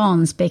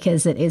response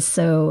because there's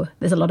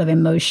a lot of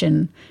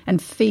emotion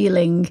and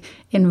feeling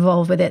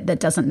involved with it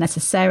that doesn't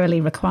necessarily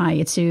require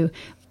you to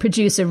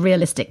produce a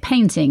realistic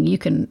painting. You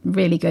can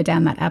really go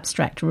down that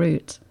abstract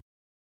route.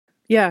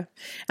 Yeah.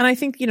 And I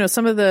think,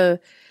 some of the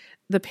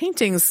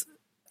paintings,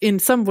 in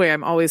some way,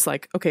 I'm always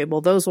like, okay, well,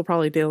 those will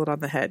probably nail it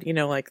on the head,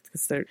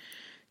 because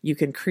you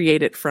can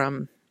create it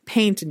from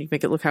paint and you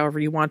make it look however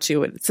you want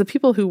to. It's the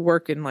people who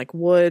work in like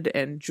wood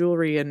and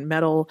jewelry and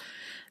metal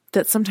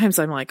that sometimes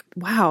I'm like,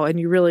 wow. And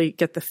you really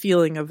get the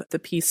feeling of the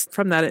piece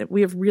from that.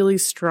 We have really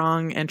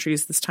strong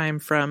entries this time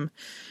from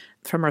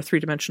our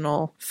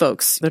three-dimensional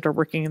folks that are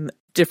working in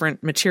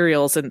different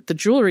materials, and the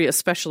jewelry,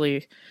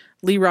 especially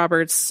Lee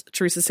Roberts,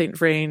 Teresa St.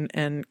 Vrain,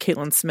 and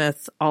Caitlin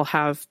Smith all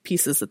have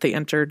pieces that they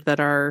entered that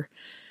are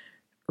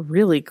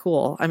really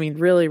cool. I mean,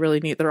 really, really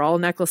neat. They're all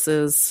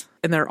necklaces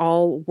and they're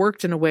all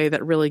worked in a way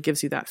that really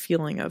gives you that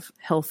feeling of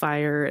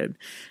hellfire and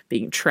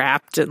being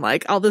trapped and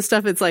like all this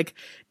stuff. It's like,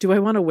 do I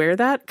want to wear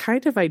that?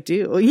 Kind of I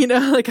do,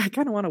 like I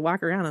kind of want to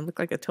walk around and look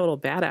like a total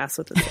badass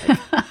with this like,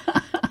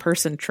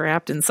 person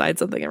trapped inside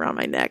something around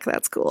my neck.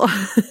 That's cool.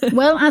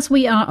 Well, as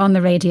we are on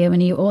the radio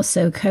and you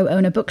also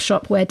co-own a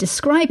bookshop where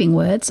describing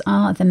words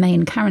are the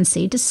main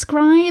currency,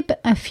 describe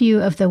a few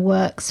of the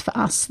works for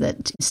us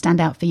that stand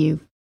out for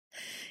you.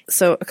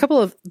 So a couple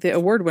of the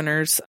award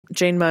winners,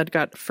 Jane Mudd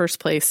got first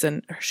place,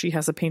 and she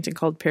has a painting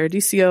called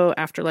Paradiso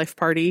Afterlife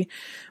Party,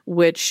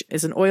 which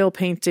is an oil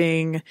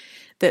painting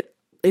that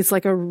is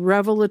like a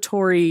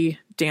revelatory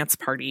dance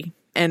party.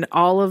 And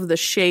all of the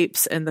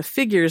shapes and the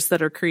figures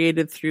that are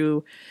created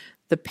through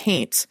the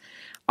paint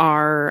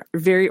are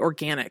very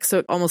organic. So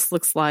it almost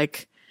looks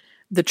like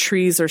the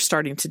trees are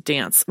starting to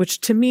dance,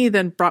 which to me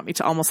then brought me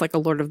to almost like a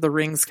Lord of the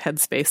Rings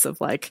headspace of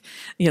like,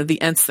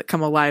 the Ents that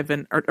come alive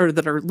and or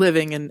that are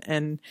living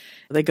and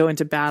they go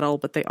into battle,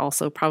 but they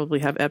also probably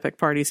have epic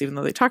parties, even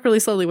though they talk really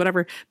slowly,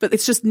 whatever. But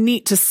it's just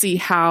neat to see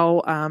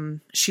how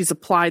she's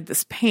applied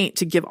this paint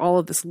to give all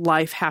of this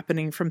life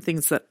happening from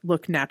things that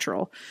look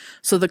natural.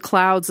 So the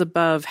clouds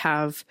above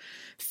have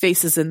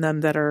faces in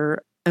them that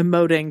are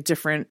emoting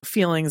different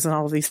feelings and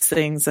all of these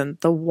things, and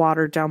the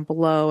water down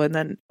below, and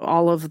then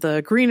all of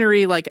the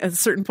greenery. Like at a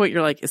certain point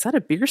you're like, is that a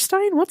beer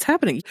stein? What's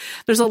happening?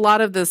 There's a lot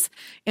of this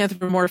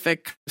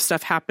anthropomorphic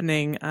stuff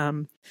happening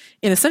in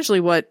essentially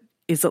what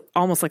is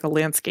almost like a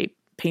landscape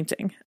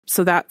painting.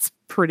 So that's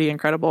pretty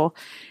incredible.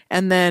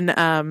 And then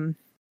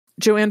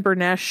Joanne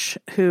Bernesh,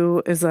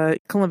 who is a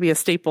Columbia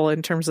staple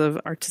in terms of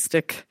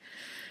artistic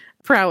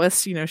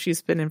prowess,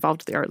 she's been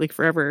involved with the Art League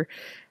forever.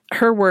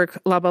 Her work,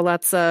 La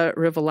Bellezza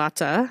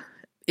Rivelata,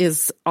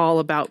 is all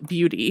about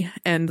beauty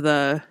and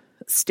the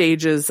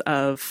stages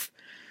of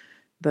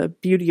the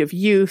beauty of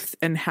youth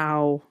and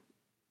how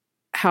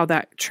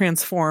that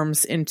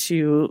transforms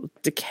into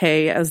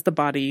decay as the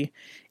body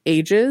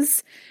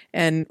ages.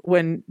 And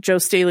when Joe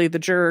Staley, the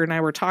juror, and I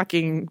were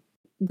talking,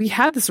 we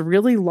had this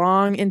really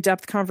long,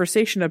 in-depth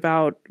conversation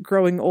about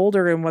growing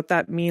older and what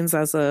that means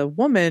as a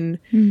woman.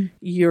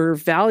 Your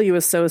value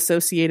is so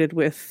associated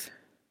with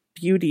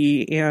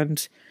beauty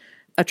and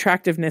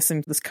attractiveness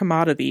and this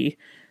commodity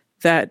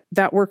that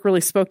work really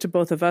spoke to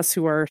both of us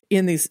who are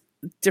in these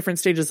different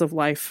stages of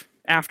life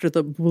after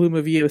the bloom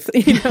of youth.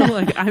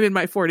 Like I'm in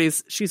my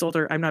 40s, she's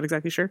older, I'm not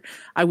exactly sure.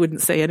 I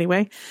wouldn't say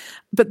anyway.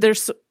 But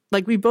there's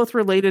like, we both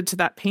related to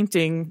that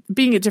painting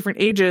being at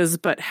different ages,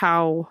 but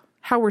how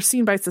we're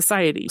seen by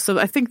society. So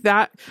I think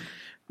that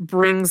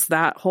brings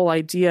that whole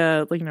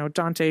idea, like,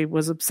 Dante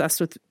was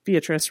obsessed with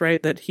Beatrice,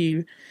 right? That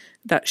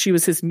she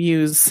was his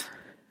muse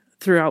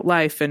throughout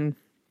life. And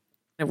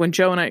when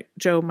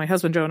my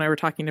husband Joe and I were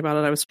talking about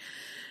it, I was,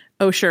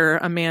 sure,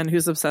 a man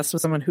who's obsessed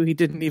with someone who he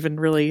didn't even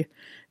really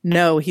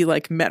know. He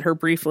like met her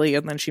briefly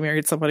and then she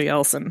married somebody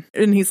else. And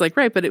he's like,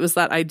 right, but it was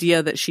that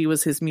idea that she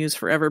was his muse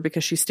forever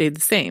because she stayed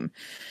the same,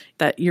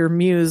 that your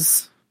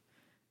muse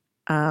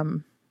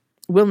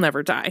will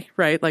never die,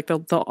 right? Like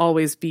they'll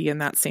always be in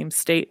that same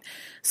state.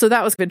 So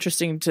that was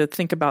interesting to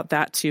think about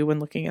that too when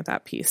looking at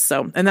that piece.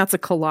 So, and that's a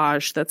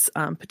collage that's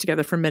put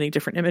together from many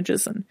different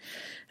images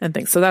and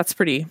things. So that's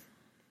pretty,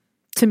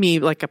 to me,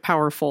 like a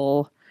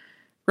powerful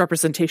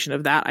representation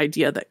of that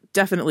idea that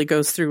definitely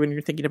goes through when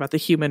you're thinking about the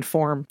human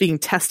form being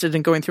tested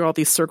and going through all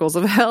these circles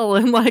of hell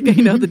and like,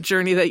 the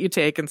journey that you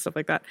take and stuff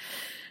like that.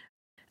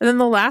 And then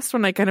the last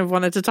one I kind of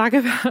wanted to talk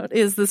about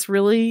is this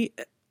really,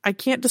 I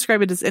can't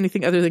describe it as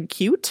anything other than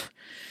cute,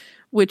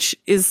 which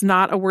is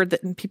not a word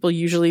that people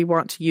usually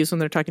want to use when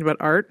they're talking about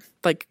art.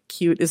 Like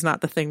cute is not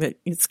the thing that,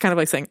 it's kind of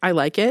like saying, I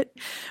like it.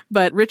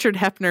 But Richard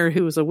Hepner,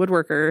 who was a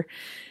woodworker,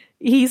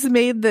 he's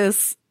made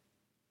this,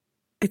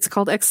 it's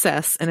called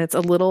Excess, and it's a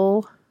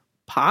little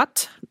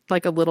pot,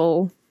 like a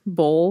little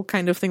bowl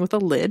kind of thing with a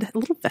lid, a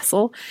little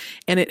vessel,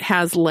 and it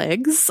has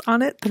legs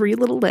on it, 3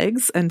 little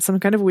legs and some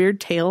kind of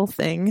weird tail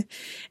thing.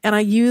 And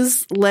I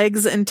use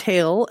legs and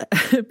tail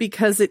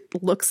because it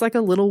looks like a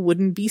little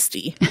wooden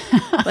beastie.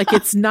 Like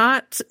it's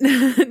not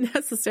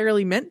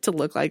necessarily meant to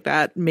look like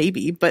that,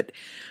 maybe, but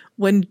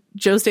when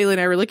Joe Staley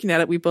and I were looking at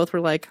it, we both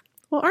were like,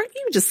 well, aren't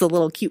you just a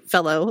little cute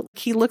fellow?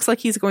 He looks like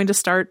he's going to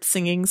start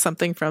singing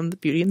something from the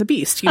Beauty and the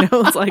Beast.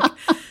 It's like,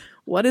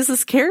 what is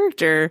this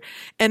character?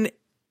 And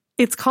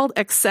it's called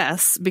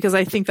Excess because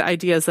I think the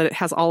idea is that it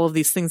has all of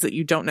these things that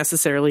you don't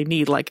necessarily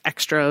need, like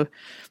extra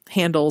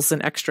handles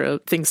and extra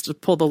things to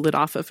pull the lid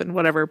off of and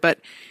whatever.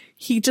 But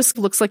he just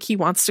looks like he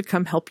wants to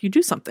come help you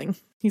do something.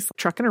 He's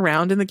trucking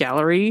around in the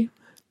gallery,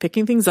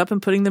 picking things up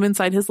and putting them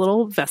inside his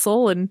little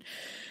vessel. And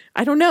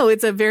I don't know,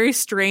 it's a very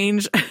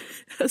strange,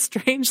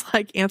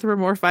 like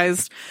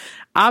anthropomorphized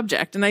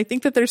object. And I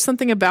think that there's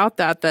something about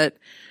that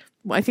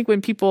I think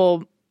when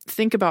people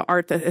think about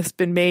art that has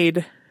been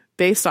made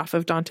based off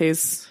of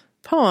Dante's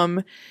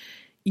poem,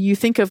 you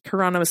think of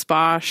Hieronymus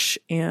Bosch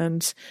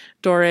and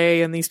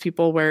Doré and these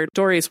people where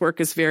Doré's work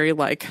is very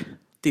like,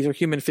 these are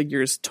human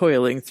figures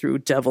toiling through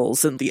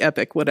devils and the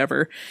epic,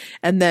 whatever.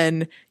 And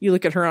then you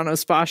look at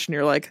Hieronymus Bosch and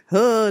you're like,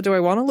 do I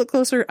want to look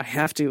closer? I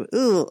have to.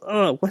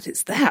 Oh, what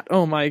is that?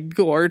 Oh my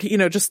God.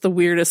 Just the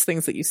weirdest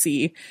things that you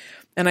see.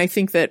 And I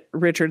think that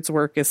Richard's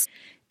work is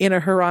in a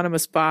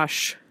Hieronymus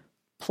Bosch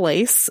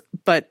place,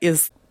 but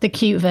is the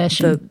cute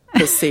version,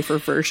 the safer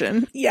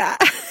version. Yeah.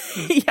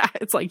 Yeah.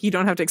 It's like, you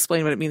don't have to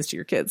explain what it means to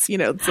your kids,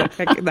 it's like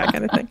that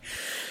kind of thing.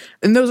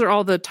 And those are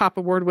all the top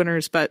award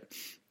winners, but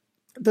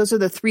those are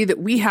the 3 that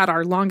we had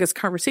our longest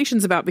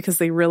conversations about because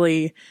they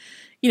really,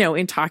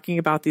 in talking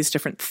about these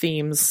different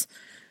themes,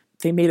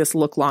 they made us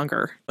look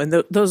longer. And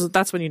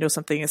that's when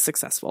something is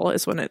successful,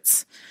 is when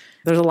there's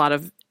a lot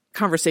of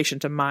conversation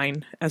to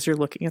mine as you're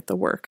looking at the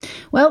work.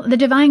 Well, The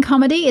Divine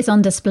Comedy is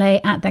on display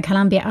at the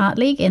Columbia Art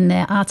League in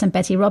the Art and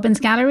Betty Robbins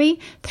Gallery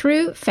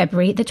through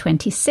February the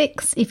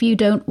 26th. If you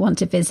don't want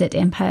to visit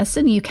in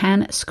person, you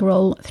can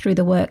scroll through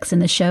the works in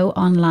the show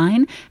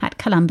online at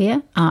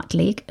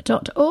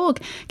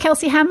columbiaartleague.org.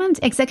 Kelsey Hammond,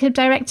 Executive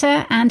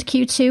Director and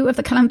Q2 of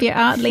the Columbia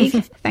Art League.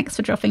 Thanks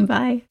for dropping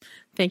by.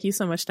 Thank you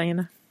so much,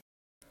 Diana.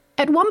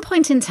 At one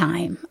point in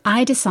time,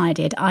 I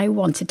decided I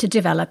wanted to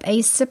develop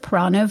a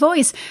soprano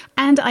voice,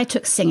 and I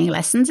took singing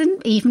lessons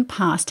and even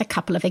passed a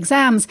couple of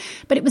exams.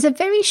 But it was a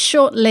very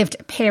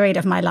short-lived period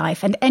of my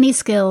life, and any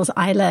skills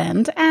I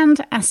learned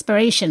and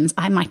aspirations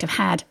I might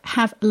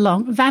have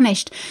long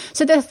vanished.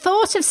 So the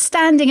thought of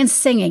standing and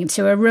singing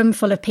to a room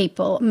full of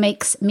people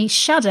makes me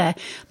shudder,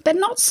 but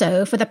not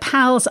so for the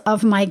pals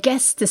of my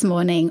guests this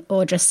morning,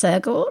 Audra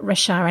Sergel,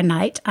 Rochara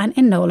Knight, and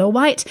Enola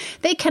White.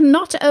 They can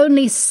not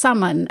only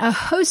summon a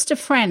host of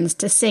friends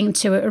to sing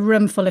to a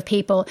room full of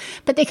people,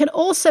 but they can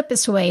also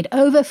persuade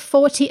over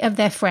 40 of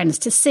their friends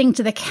to sing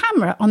to the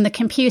camera on the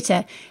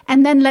computer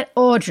and then let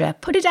Audra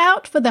put it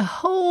out for the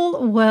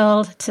whole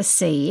world to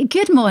see.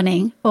 Good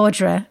morning,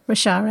 Audra,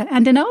 Rochara,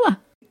 and Enola.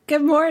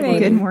 Good morning.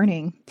 Good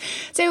morning.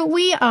 So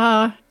we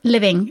are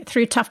living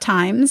through tough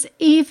times,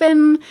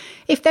 even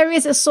if there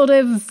is a sort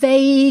of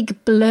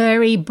vague,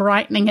 blurry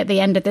brightening at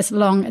the end of this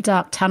long,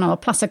 dark tunnel.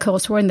 Plus, of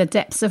course, we're in the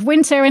depths of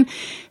winter and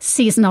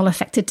seasonal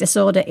affective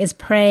disorder is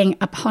preying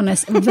upon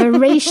us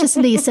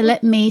voraciously. So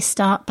let me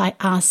start by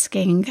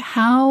asking,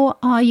 how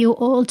are you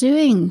all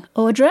doing,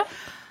 Audra?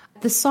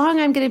 The song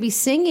I'm going to be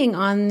singing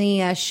on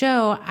the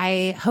show,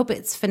 I hope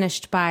it's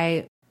finished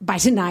by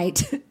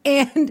tonight.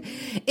 And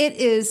it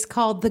is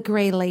called The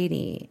Gray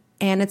Lady.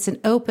 And it's an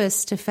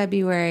opus to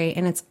February,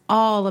 and it's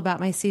all about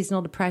my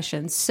seasonal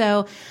depression.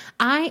 So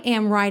I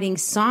am writing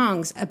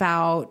songs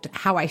about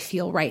how I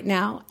feel right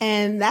now.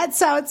 And that's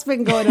how it's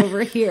been going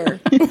over here.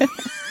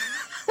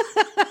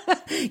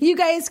 You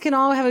guys can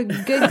all have a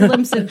good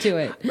glimpse into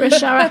it.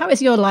 Rochara, how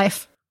is your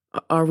life?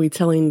 Are we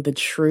telling the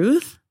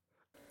truth?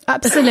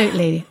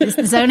 Absolutely.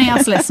 There's only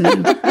us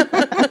listening.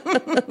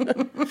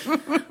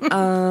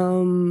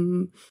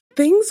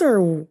 Things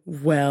are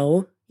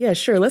well. Yeah,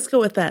 sure. Let's go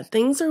with that.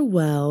 Things are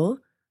well.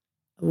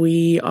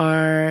 We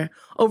are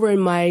over in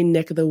my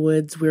neck of the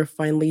woods. We're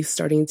finally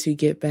starting to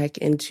get back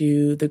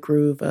into the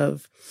groove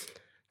of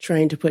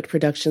trying to put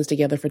productions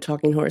together for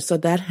Talking Horse. So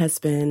that has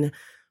been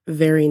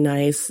very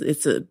nice.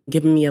 It's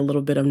given me a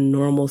little bit of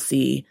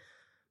normalcy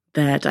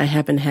that I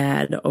haven't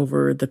had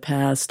over the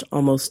past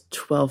almost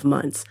 12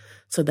 months.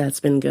 So that's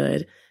been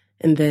good.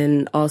 And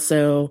then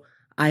also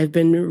I've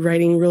been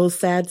writing real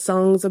sad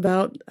songs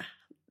about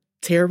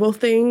terrible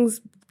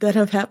things that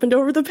have happened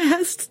over the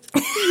past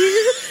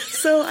year.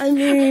 So, I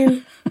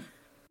mean,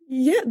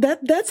 yeah,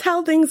 that's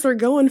how things are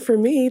going for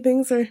me.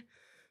 Things are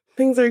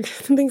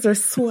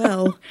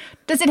swell.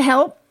 Does it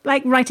help,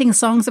 like writing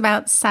songs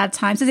about sad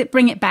times? Does it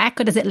bring it back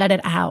or does it let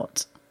it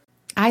out?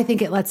 I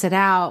think it lets it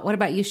out. What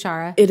about you,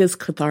 Shara? It is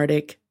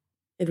cathartic.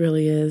 It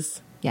really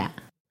is. Yeah.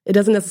 It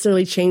doesn't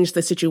necessarily change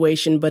the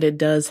situation, but it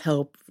does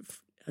help.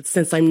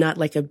 Since I'm not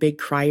like a big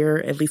crier,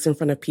 at least in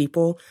front of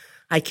people,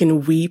 I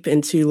can weep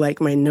into like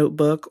my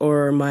notebook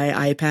or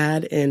my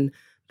iPad, and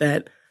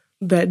that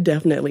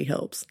definitely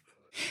helps.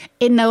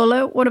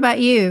 Enola, what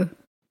about you?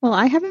 Well,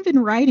 I haven't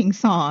been writing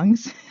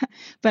songs,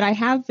 but I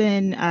have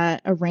been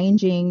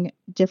arranging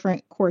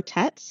different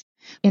quartets.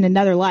 In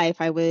another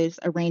life, I was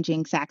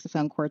arranging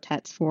saxophone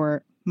quartets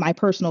for my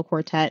personal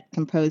quartet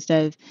composed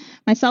of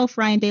myself,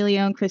 Ryan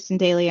DeLeon, Kristen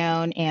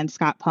DeLeon, and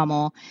Scott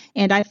Pummel.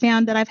 And I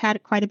found that I've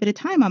had quite a bit of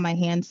time on my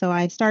hands, so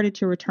I started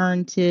to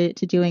return to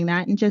doing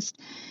that and just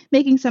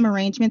making some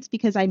arrangements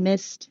because I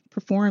missed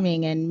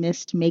performing and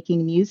missed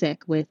making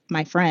music with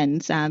my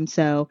friends.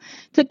 So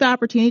took the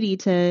opportunity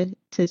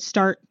to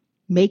start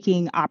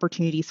making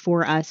opportunities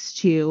for us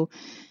to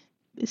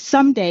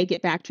someday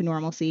get back to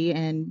normalcy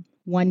and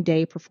one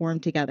day perform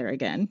together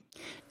again.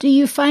 Do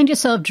you find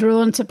yourself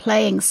drawn to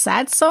playing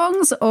sad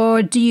songs,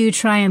 or do you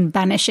try and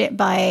banish it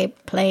by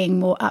playing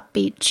more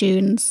upbeat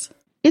tunes?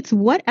 It's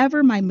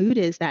whatever my mood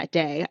is that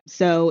day.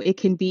 So it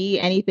can be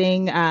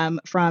anything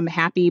from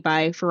Happy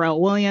by Pharrell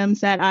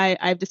Williams that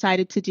I've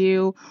decided to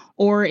do,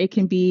 or it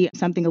can be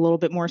something a little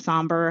bit more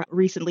somber.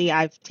 Recently,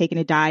 I've taken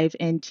a dive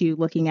into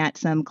looking at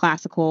some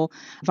classical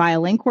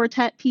violin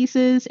quartet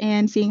pieces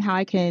and seeing how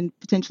I can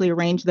potentially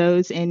arrange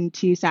those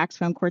into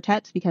saxophone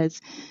quartets,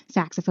 because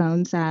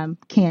saxophones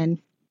can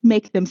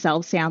make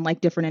themselves sound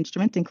like different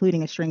instruments,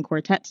 including a string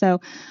quartet. So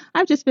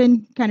I've just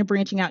been kind of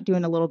branching out,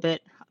 doing a little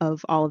bit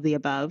of all of the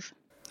above.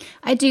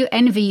 I do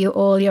envy you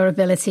all your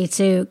ability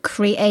to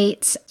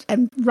create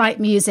and write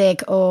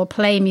music or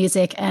play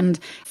music and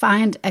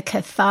find a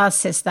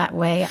catharsis that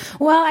way.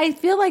 Well, I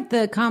feel like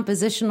the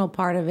compositional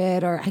part of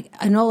it, or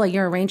Enola,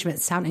 your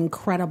arrangements sound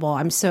incredible.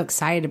 I'm so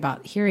excited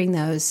about hearing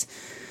those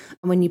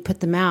when you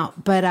put them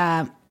out.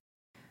 But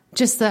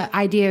just the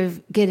idea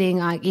of getting,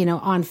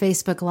 on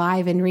Facebook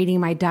Live and reading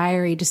my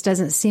diary just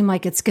doesn't seem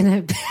like it's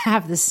going to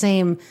have the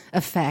same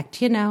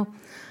effect,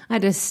 I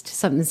just,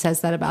 something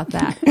says that about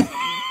that.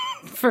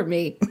 for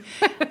me.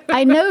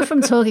 I know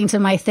from talking to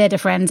my theatre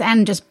friends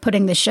and just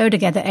putting the show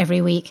together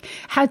every week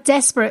how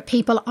desperate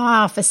people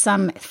are for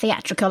some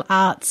theatrical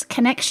arts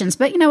connections.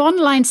 But,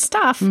 online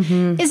stuff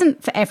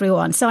isn't for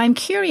everyone. So I'm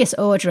curious,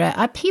 Audra,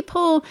 are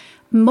people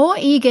more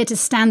eager to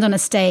stand on a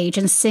stage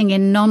and sing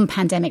in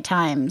non-pandemic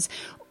times?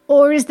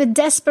 Or is the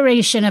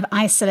desperation of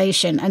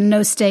isolation and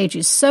no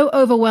stages so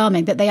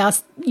overwhelming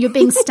that you're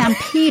being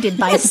stampeded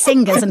by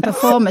singers and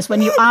performers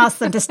when you ask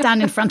them to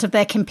stand in front of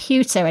their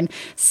computer and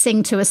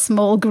sing to a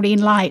small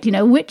green light?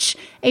 In which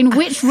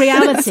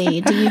reality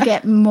do you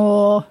get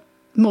more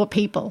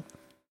people?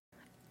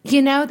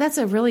 That's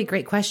a really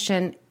great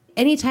question.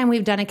 Anytime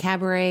we've done a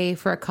cabaret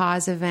for a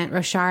cause event,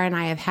 Rochara and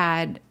I have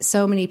had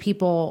so many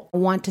people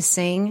want to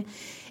sing.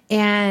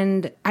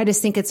 And I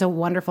just think it's a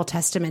wonderful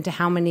testament to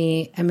how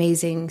many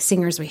amazing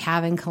singers we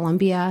have in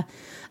Columbia.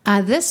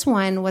 This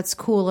one, what's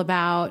cool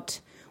about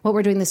what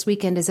we're doing this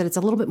weekend is that it's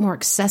a little bit more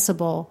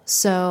accessible.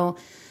 So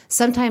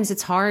sometimes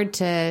it's hard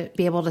to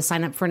be able to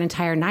sign up for an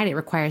entire night. It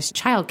requires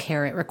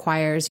childcare. It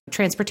requires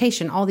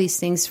transportation, all these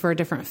things for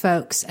different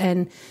folks.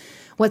 And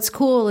what's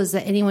cool is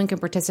that anyone can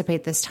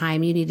participate this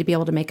time. You need to be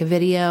able to make a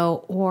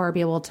video or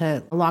be able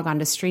to log on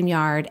to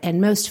StreamYard.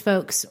 And most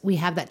folks, we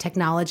have that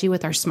technology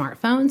with our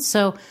smartphones.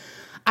 So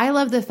I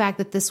love the fact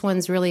that this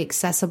one's really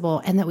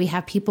accessible and that we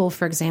have people,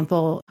 for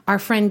example, our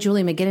friend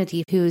Julie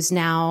McGinnity, who's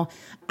now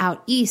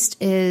out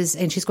east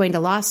and she's going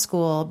to law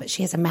school, but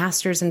she has a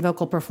master's in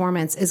vocal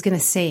performance, is going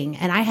to sing.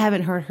 And I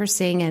haven't heard her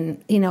sing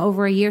in,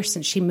 over a year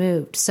since she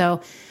moved. So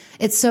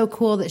it's so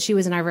cool that she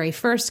was in our very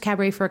first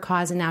Cabaret for a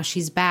Cause and now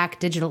she's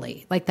back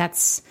digitally.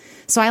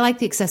 So I like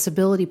the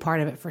accessibility part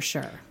of it for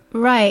sure.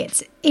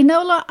 Right.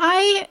 Enola,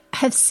 I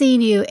have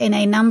seen you in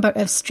a number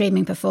of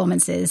streaming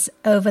performances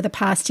over the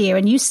past year,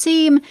 and you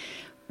seem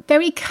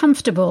very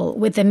comfortable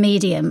with the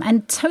medium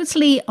and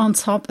totally on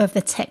top of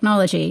the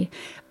technology.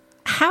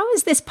 How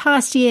has this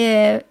past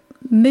year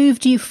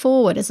moved you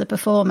forward as a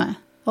performer,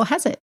 or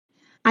has it?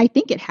 I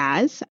think it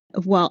has.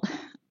 Well,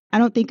 I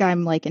don't think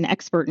I'm like an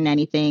expert in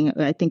anything.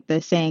 I think the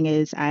saying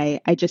is I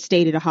just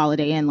stayed at a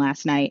Holiday Inn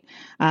last night.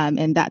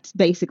 And that's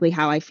basically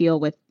how I feel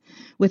with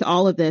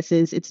all of this.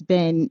 Is it's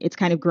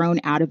kind of grown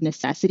out of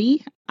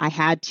necessity. I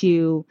had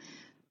to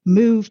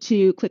move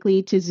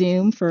quickly to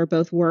Zoom for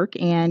both work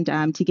and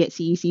to get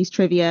CEC's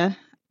trivia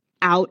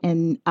out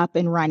and up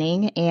and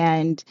running.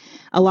 And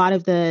a lot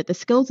of the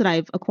skills that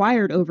I've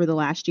acquired over the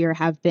last year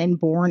have been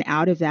born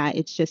out of that.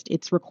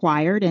 It's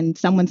required and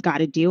someone's got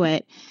to do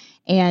it.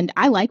 And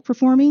I like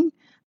performing.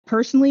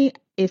 Personally,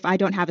 if I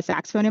don't have a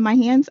saxophone in my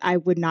hands, I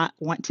would not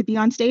want to be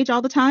on stage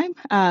all the time.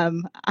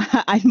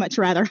 I'd much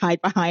rather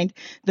hide behind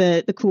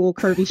the cool,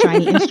 curvy,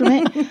 shiny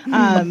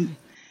instrument.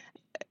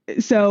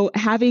 So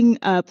having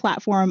a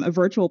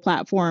virtual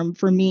platform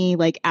for me,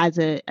 like as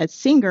a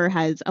singer,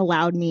 has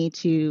allowed me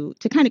to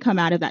kind of come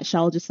out of that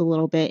shell just a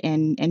little bit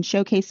and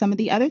showcase some of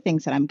the other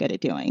things that I'm good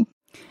at doing.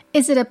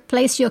 Is it a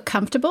place you're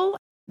comfortable?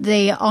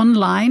 The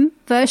online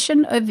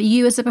version of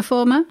you as a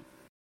performer?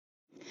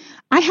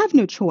 I have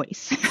no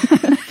choice.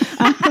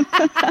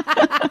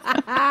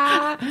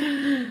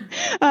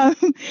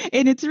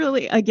 And it's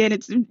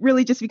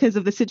really just because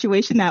of the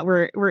situation that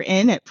we're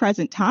in at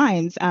present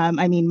times.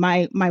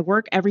 My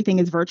work, everything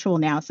is virtual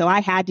now. So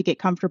I had to get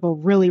comfortable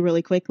really,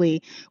 really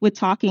quickly with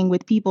talking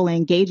with people and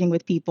engaging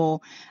with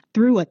people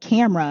through a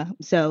camera.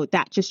 So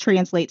that just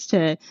translates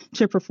to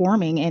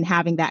performing and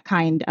having that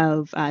kind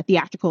of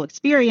theatrical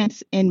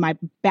experience in my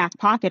back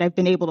pocket. I've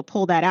been able to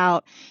pull that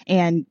out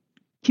and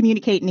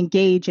communicate and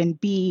engage and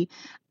be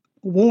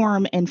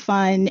warm and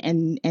fun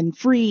and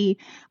free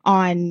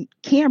on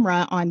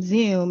camera, on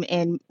Zoom,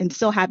 and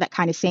still have that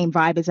kind of same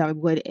vibe as I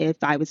would if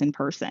I was in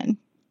person.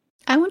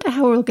 I wonder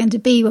how we're all going to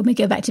be when we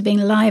go back to being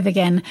live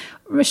again.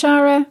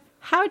 Rochara,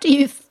 how do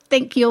you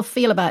think you'll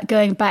feel about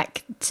going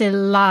back to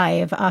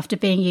live after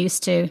being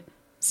used to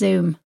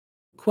Zoom?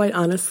 Quite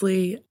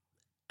honestly,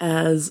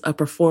 as a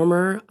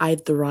performer, I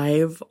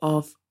thrive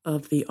off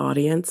of the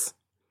audience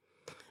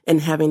and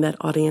having that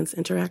audience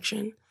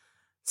interaction.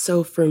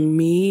 So for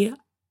me,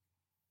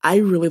 I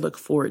really look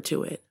forward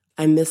to it.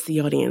 I miss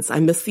the audience. I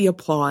miss the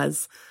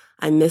applause.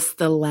 I miss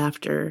the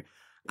laughter.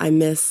 I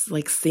miss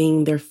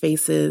seeing their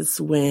faces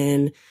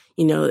when,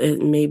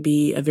 it may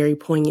be a very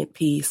poignant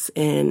piece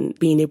and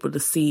being able to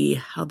see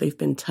how they've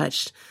been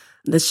touched.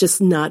 That's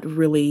just not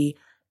really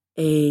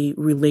a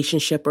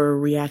relationship or a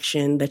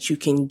reaction that you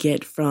can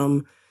get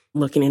from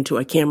looking into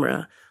a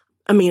camera.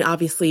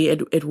 Obviously,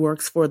 it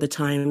works for the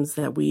times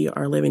that we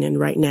are living in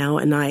right now,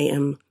 and I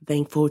am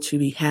thankful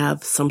to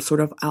have some sort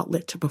of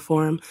outlet to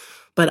perform.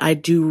 But I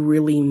do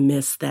really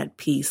miss that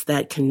piece,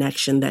 that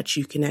connection that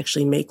you can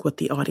actually make with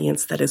the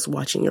audience that is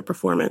watching your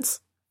performance.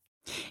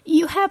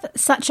 You have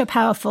such a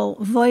powerful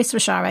voice,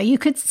 Rochara. You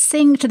could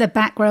sing to the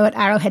back row at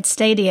Arrowhead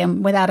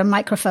Stadium without a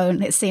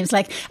microphone, it seems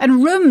like.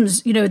 And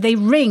rooms, they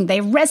ring, they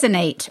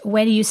resonate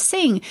when you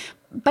sing.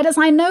 But as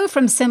I know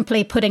from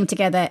simply putting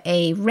together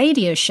a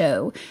radio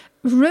show,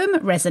 room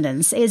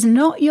resonance is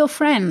not your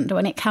friend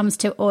when it comes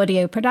to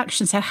audio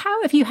production. So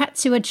how have you had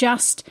to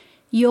adjust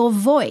your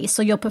voice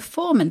or your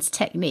performance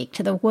technique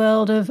to the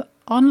world of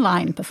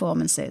online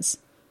performances?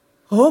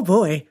 Oh,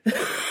 boy.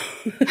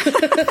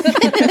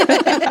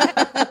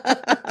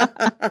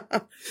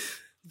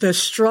 The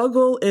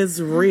struggle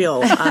is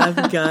real,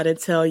 I've got to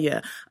tell you.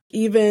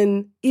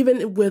 Even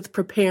with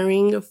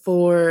preparing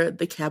for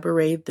the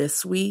cabaret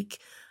this week,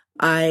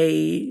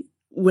 I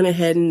went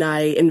ahead and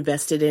I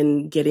invested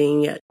in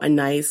getting a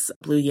nice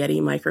Blue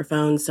Yeti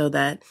microphone so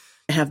that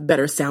I have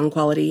better sound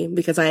quality,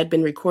 because I had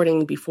been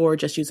recording before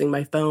just using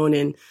my phone.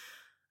 And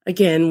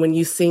again, when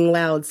you sing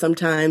loud,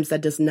 sometimes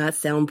that does not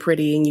sound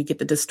pretty and you get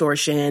the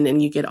distortion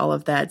and you get all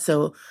of that.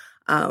 So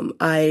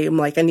I'm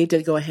like, I need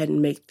to go ahead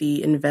and make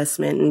the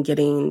investment in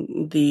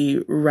getting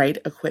the right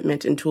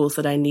equipment and tools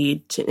that I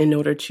need in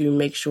order to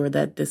make sure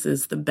that this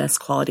is the best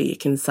quality it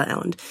can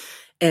sound.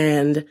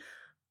 And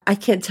I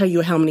can't tell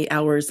you how many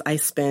hours I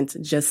spent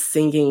just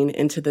singing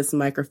into this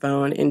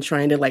microphone and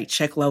trying to like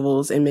check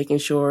levels and making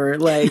sure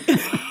like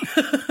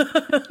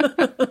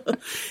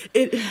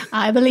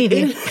I believe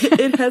you.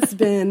 It has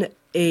been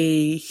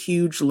a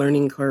huge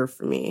learning curve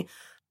for me.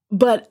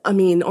 But I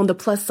mean, on the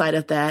plus side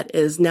of that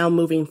is now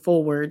moving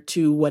forward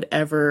to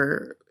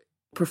whatever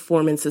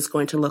performance is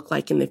going to look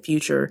like in the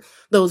future.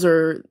 Those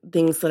are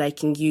things that I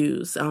can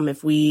use.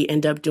 If we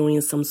end up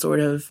doing some sort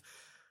of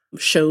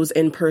shows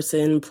in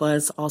person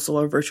plus also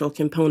a virtual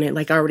component,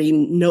 like I already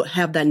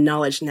have that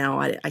knowledge now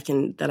I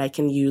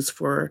can use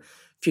for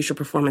future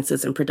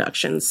performances and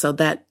productions. So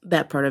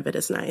that part of it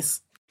is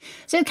nice.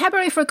 So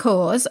Cabaret for a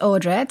Cause,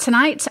 Audra,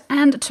 tonight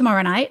and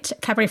tomorrow night,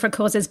 Cabaret for a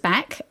Cause is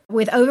back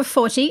with over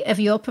 40 of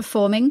your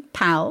performing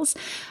pals.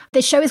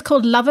 The show is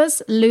called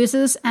Lovers,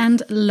 Losers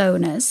and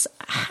Loners.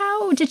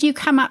 How did you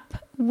come up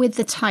with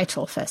the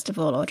title, first of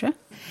all, Audra?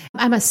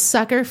 I'm a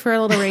sucker for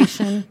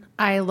alliteration.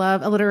 I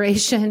love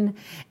alliteration.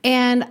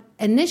 And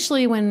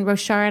initially when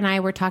Rochara and I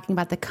were talking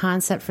about the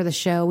concept for the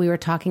show, we were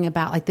talking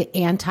about like the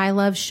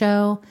anti-love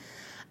show.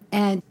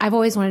 And I've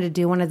always wanted to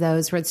do one of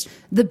those where it's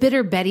the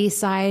bitter Betty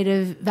side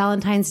of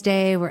Valentine's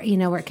Day, where, you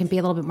know, where it can be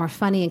a little bit more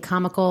funny and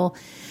comical.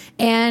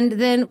 And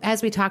then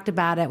as we talked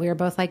about it, we were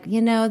both like,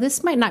 you know,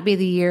 this might not be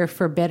the year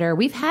for bitter.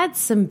 We've had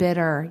some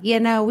bitter, you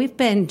know, we've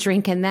been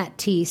drinking that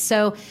tea.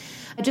 So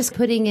just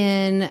putting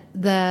in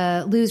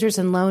the losers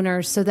and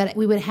loners so that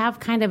we would have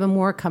kind of a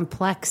more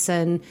complex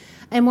and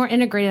more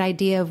integrated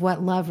idea of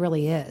what love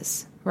really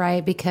is,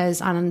 right?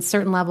 Because on a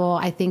certain level,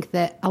 I think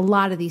that a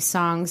lot of these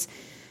songs,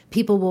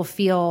 people will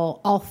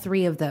feel all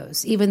three of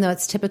those. Even though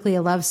it's typically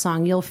a love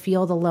song, you'll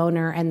feel the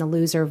loner and the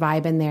loser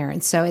vibe in there.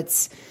 And so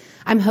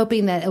I'm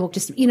hoping that it will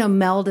just, you know,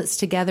 meld it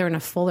together in a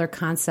fuller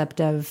concept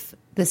of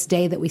this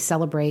day that we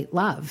celebrate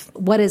love.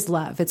 What is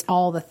love? It's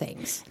all the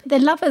things. The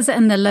lovers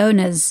and the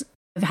loners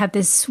have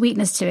this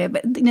sweetness to it,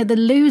 but, you know, the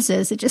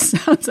losers, it just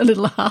sounds a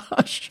little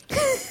harsh.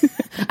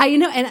 I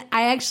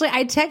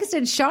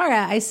texted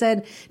Shara. I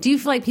said, do you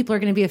feel like people are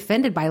going to be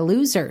offended by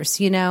losers,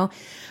 you know?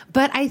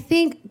 But I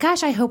think,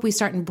 gosh, I hope we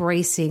start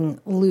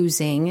embracing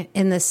losing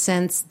in the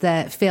sense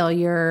that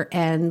failure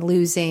and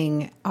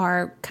losing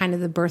are kind of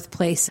the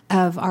birthplace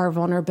of our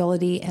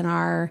vulnerability and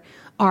our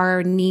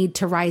need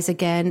to rise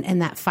again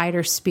and that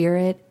fighter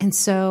spirit. And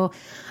so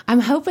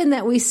I'm hoping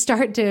that we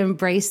start to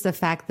embrace the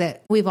fact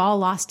that we've all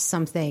lost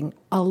something,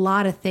 a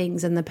lot of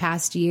things in the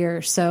past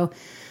year. So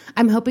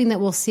I'm hoping that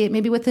we'll see it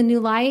maybe with a new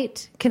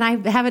light. Can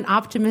I have an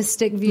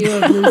optimistic view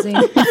of losing?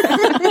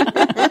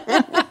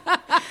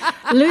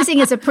 Losing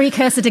is a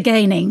precursor to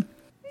gaining.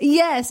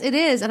 Yes, it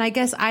is. And I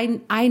guess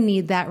I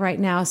need that right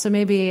now. So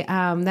maybe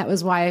that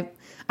was why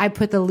I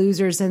put the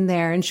losers in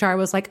there. And Shar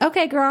was like,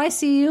 okay, girl, I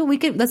see you.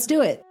 Let's do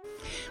it.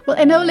 Well,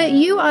 Enola,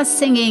 you are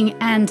singing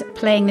and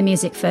playing the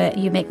music for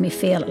You Make Me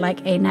Feel Like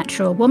a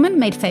Natural Woman,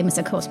 made famous,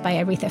 of course, by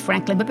Aretha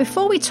Franklin. But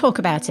before we talk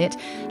about it,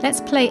 let's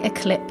play a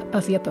clip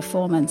of your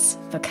performance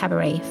for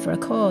Cabaret for a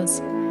Cause.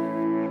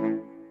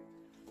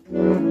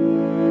 Looking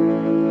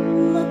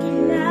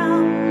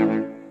out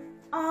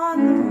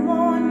on the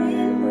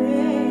morning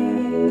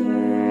rain,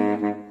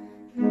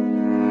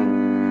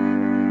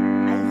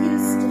 I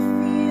used to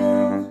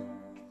feel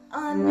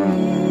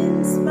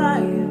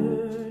uninspired.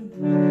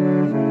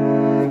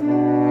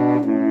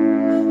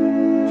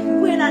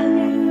 When I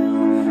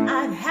knew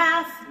I'd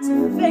have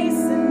to face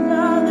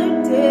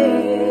another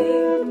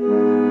day,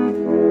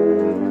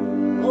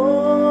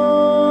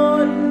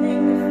 oh, it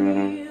made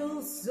me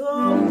feel so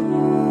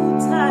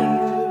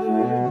tired.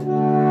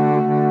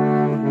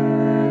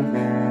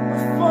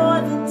 Before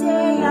the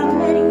day I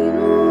met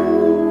you,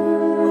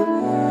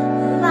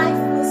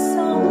 life was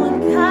so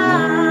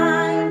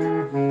unkind,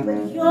 but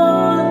your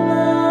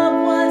love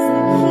was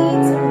the key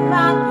to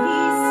my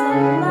peace of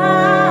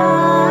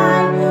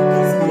mind.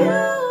 'Cause you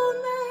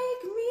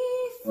make me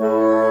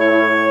feel,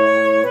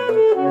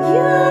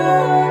 you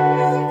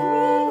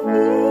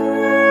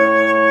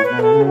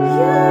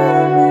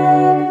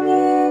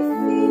make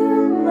me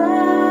feel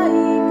like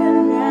a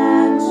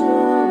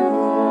natural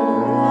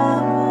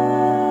woman.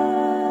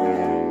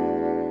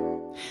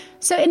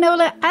 So,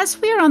 Enola, as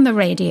we're on the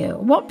radio,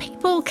 what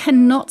people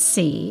cannot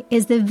see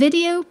is the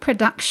video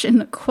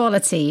production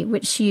quality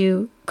which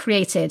you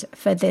created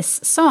for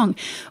this song,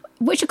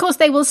 which of course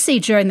they will see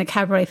during the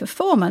cabaret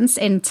performance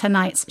in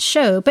tonight's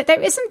show. But there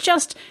isn't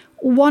just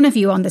one of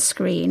you on the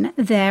screen.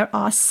 There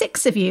are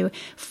 6 of you,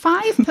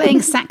 5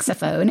 playing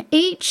saxophone,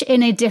 each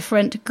in a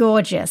different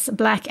gorgeous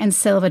black and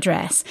silver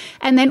dress,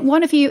 and then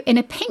one of you in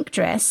a pink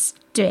dress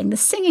doing the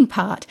singing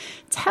part.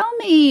 Tell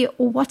me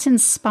what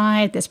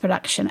inspired this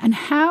production and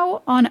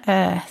how on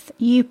earth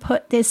you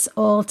put this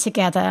all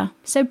together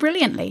so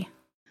brilliantly.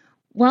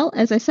 Well,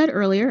 as I said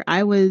earlier,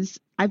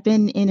 I've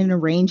been in an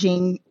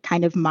arranging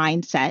kind of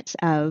mindset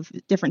of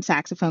different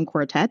saxophone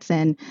quartets,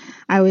 and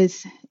I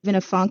was in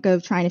a funk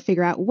of trying to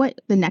figure out what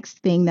the next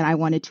thing that I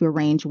wanted to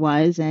arrange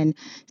was, and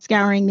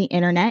scouring the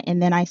internet.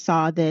 And then I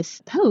saw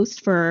this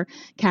post for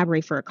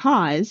Cabaret for a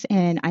Cause,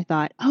 and I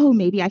thought, oh,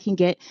 maybe I can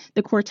get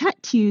the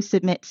quartet to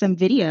submit some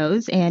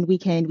videos, and we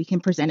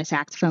can present a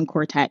saxophone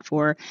quartet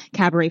for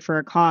Cabaret for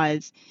a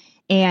Cause.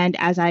 And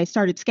as I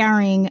started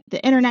scouring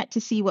the internet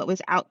to see what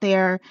was out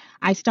there,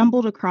 I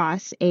stumbled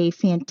across a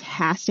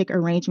fantastic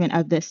arrangement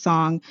of this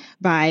song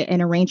by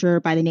an arranger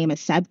by the name of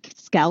Seb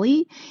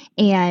Skelly.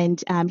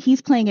 And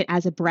he's playing it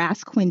as a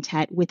brass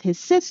quintet with his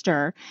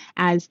sister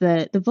as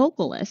the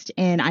vocalist.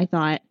 And I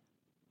thought,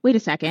 wait a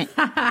second,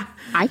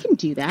 I can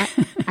do that.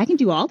 I can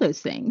do all those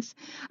things.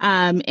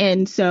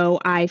 And so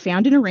I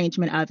found an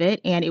arrangement of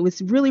it, and it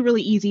was really,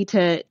 really easy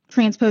to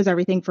transpose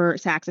everything for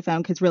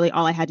saxophone, because really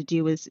all I had to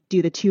do was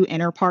do the 2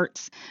 inner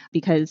parts,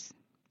 because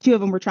 2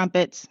 of them were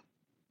trumpets,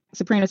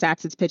 soprano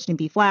sax is pitched in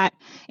B flat.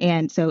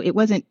 And so it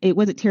wasn't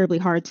terribly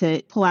hard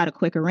to pull out a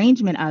quick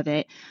arrangement of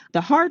it. The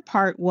hard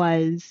part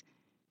was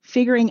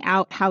figuring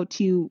out how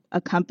to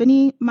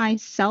accompany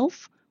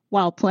myself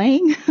while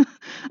playing.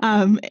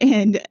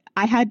 And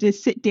I had to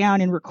sit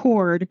down and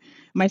record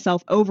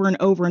myself over and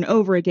over and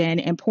over again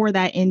and pour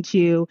that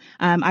into,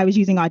 I was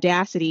using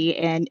Audacity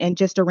and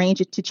just arrange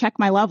it to check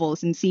my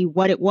levels and see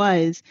what it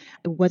was.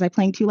 Was I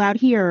playing too loud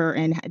here?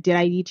 And did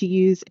I need to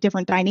use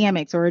different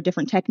dynamics or a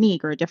different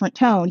technique or a different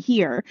tone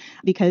here?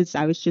 Because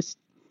I was just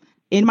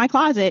in my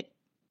closet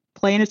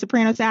playing a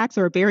soprano sax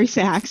or a bari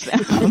sax.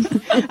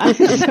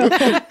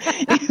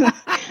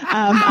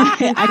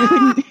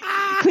 I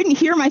couldn't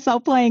hear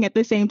myself playing at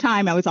the same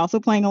time. I was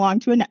also playing along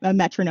to a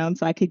metronome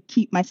so I could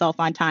keep myself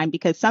on time,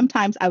 because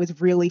sometimes I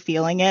was really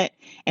feeling it.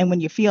 And when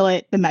you feel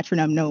it, the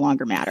metronome no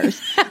longer matters.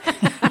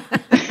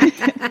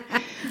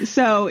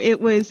 So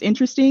it was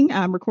interesting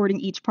recording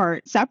each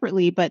part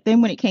separately. But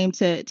then when it came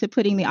to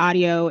putting the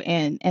audio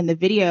and the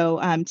video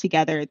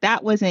together,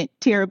 that wasn't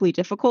terribly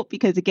difficult,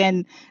 because,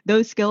 again,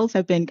 those skills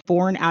have been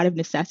born out of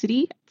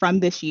necessity from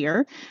this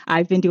year.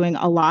 I've been doing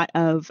a lot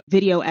of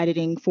video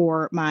editing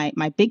for my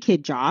big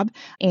kid job,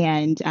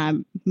 and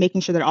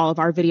making sure that all of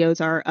our videos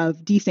are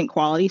of decent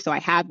quality. So I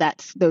have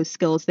those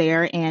skills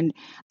there. And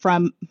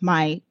from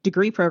my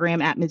degree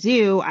program at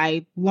Mizzou,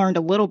 I learned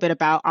a little bit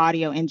about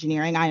audio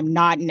engineering. I am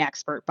not an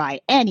expert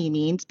by any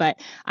means, but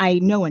I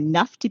know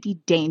enough to be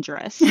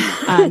dangerous.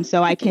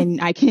 So I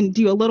can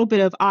do a little bit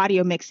of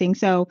audio mixing.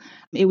 So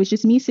it was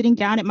just me sitting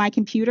down at my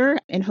computer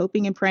and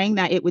hoping and praying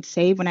that it would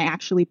save when I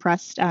actually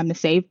pressed the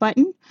save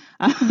button.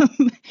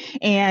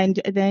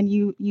 And then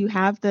you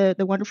have the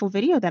wonderful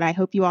video that I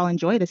hope you all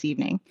enjoy this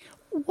evening.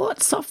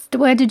 What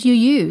software did you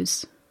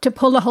use to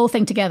pull the whole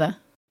thing together?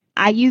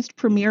 I used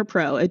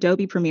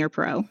Adobe Premiere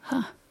Pro.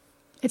 Huh.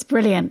 It's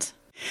brilliant.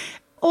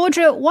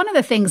 Audra, one of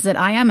the things that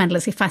I am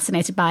endlessly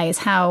fascinated by is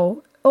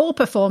how all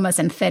performers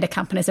and theatre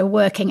companies are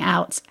working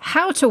out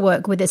how to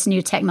work with this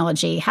new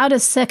technology, how to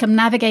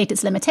circumnavigate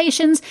its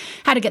limitations,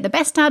 how to get the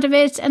best out of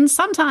it, and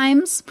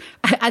sometimes,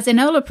 as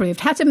Enola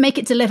proved, how to make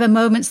it deliver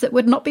moments that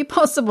would not be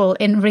possible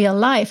in real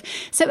life.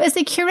 So as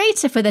the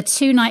curator for the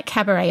 2-night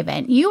cabaret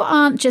event, you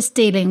aren't just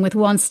dealing with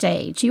one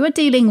stage. You are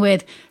dealing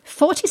with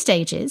 40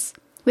 stages,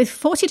 with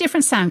 40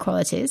 different sound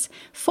qualities,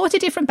 40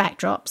 different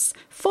backdrops,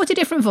 40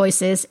 different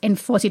voices in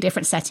 40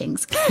 different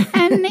settings.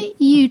 Can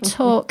you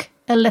talk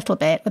a little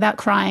bit, without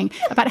crying,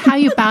 about how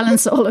you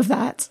balance all of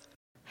that?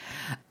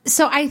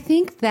 So I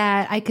think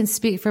that I can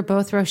speak for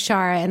both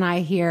Rochara and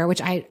I here,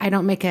 which I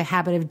don't make a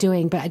habit of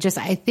doing, but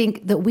I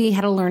think that we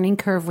had a learning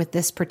curve with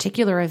this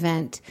particular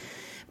event,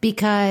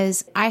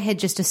 because I had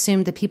just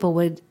assumed that people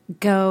would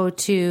go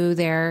to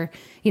their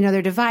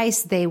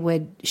device, they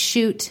would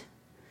shoot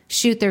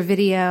their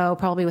video,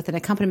 probably with an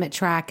accompaniment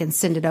track, and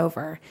send it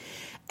over.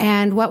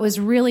 And what was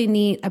really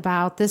neat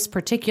about this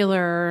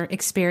particular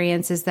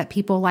experience is that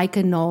people like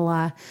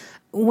Enola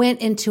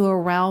went into a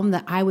realm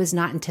that I was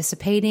not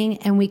anticipating,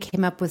 and we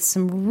came up with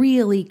some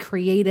really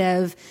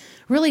creative,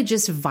 really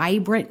just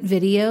vibrant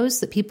videos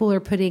that people are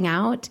putting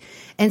out.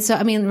 And so,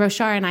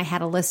 Rochara and I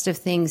had a list of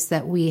things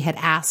that we had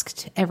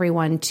asked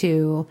everyone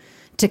to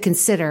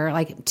consider,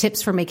 like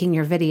tips for making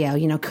your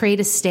video, create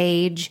a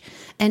stage,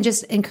 and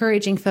just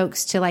encouraging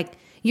folks to,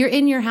 you're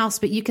in your house,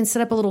 but you can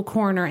set up a little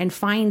corner and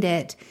find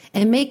it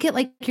and make it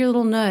like your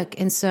little nook.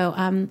 And so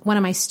one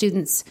of my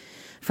students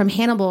from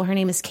Hannibal, her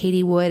name is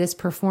Katie Wood, is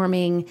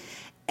performing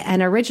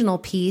an original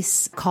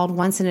piece called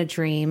Once in a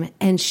Dream,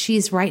 and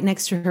she's right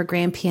next to her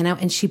grand piano,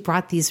 and she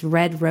brought these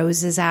red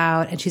roses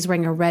out, and she's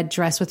wearing a red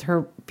dress with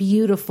her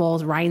beautiful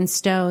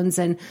rhinestones,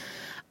 and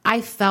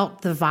I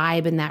felt the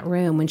vibe in that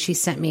room when she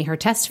sent me her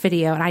test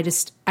video, and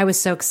I was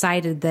so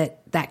excited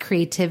that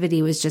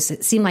creativity was just,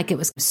 it seemed like it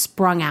was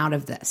sprung out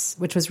of this,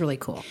 which was really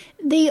cool.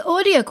 The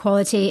audio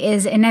quality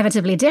is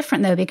inevitably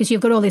different, though, because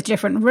you've got all these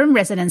different room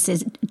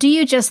resonances. Do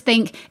you just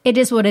think it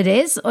is what it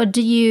is, or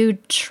do you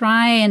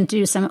try and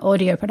do some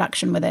audio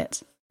production with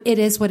it? It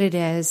is what it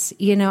is.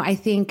 I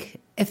think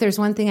if there's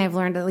one thing I've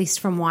learned, at least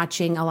from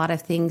watching a lot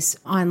of things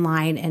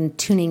online and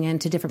tuning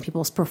into different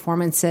people's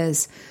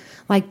performances,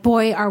 like,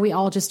 boy, are we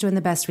all just doing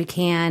the best we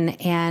can.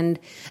 And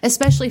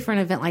especially for an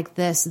event like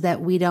this, that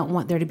we don't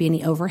want there to be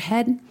any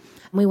overhead.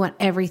 We want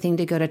everything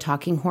to go to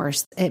Talking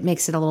Horse. It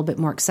makes it a little bit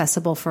more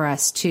accessible for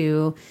us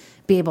to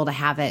be able to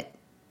have it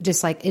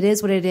just like it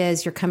is what it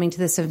is. You're coming to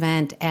this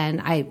event,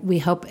 and we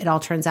hope it all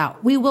turns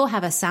out. We will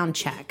have a sound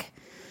check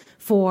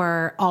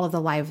for all of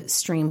the live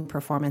stream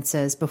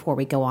performances before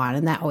we go on,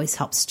 and that always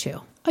helps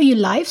too. Are you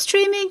live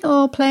streaming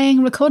or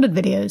playing recorded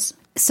videos?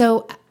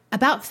 So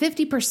about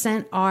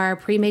 50% are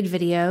pre-made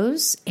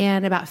videos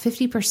and about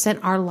 50%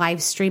 are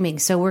live streaming.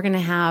 So we're going to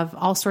have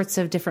all sorts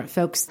of different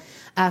folks.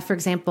 For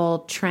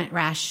example, Trent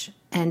Rash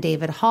and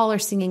David Hall are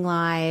singing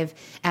live,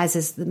 as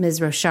is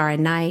Ms. Rochara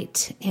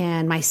Knight,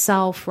 and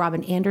myself,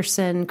 Robin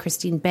Anderson,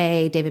 Christine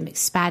Bay, David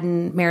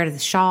McSpadden,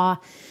 Meredith Shaw.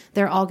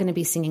 They're all going to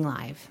be singing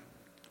live.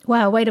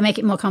 Wow, way to make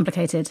it more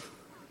complicated.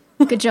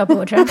 Good job,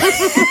 Audra.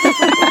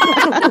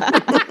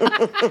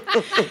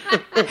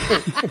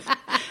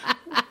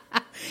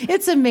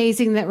 It's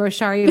amazing that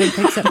Rochara even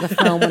picks up the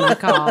phone when I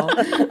call.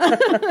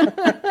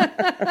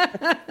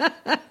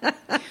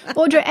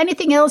 Audra,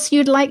 anything else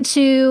you'd like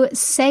to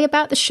say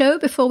about the show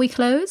before we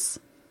close?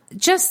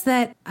 Just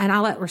that, and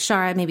I'll let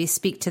Rochara maybe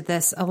speak to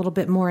this a little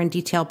bit more in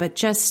detail, but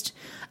just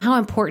how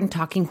important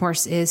Talking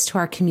Horse is to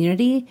our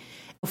community.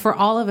 For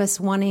all of us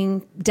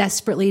wanting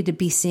desperately to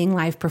be seeing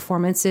live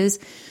performances,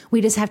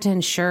 we just have to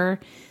ensure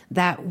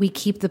that we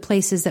keep the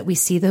places that we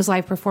see those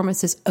live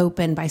performances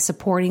open by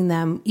supporting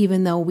them,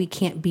 even though we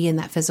can't be in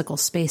that physical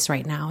space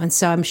right now. And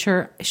so I'm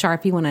sure,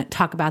 Sharp, you want to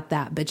talk about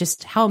that, but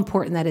just how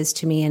important that is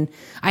to me. And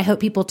I hope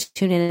people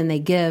tune in and they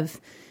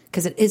give,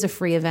 because it is a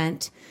free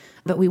event,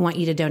 but we want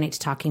you to donate to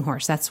Talking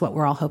Horse. That's what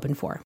we're all hoping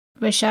for.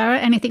 Rochara,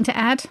 anything to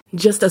add?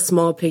 Just a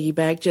small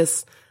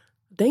piggyback,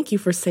 thank you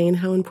for saying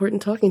how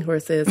important Talking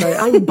Horse is.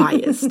 I'm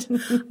biased,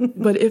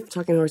 but if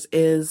Talking Horse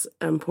is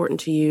important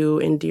to you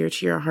and dear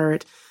to your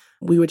heart,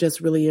 we would just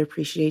really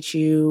appreciate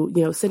you,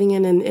 sitting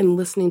in and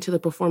listening to the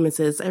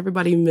performances.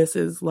 Everybody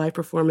misses live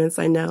performance,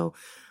 I know.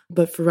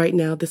 But for right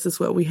now, this is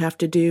what we have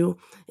to do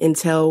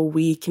until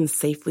we can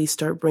safely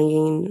start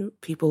bringing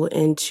people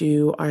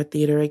into our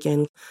theater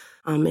again.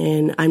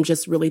 And I'm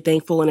just really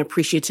thankful and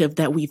appreciative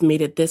that we've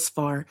made it this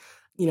far.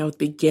 At the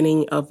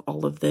beginning of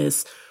all of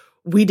this,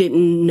 we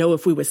didn't know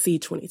if we would see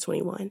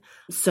 2021.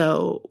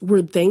 So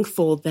we're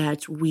thankful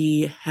that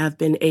we have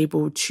been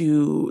able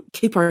to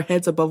keep our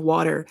heads above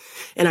water.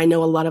 And I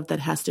know a lot of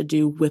that has to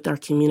do with our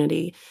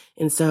community.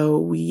 And so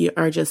we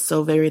are just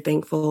so very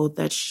thankful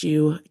that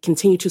you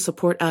continue to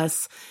support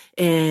us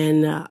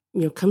and,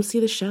 come see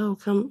the show.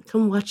 Come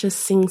watch us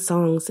sing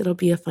songs. It'll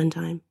be a fun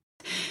time.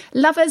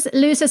 Lovers,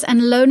 Losers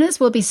and Loners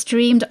will be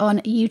streamed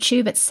on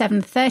YouTube at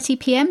 7:30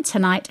 p.m.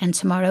 tonight and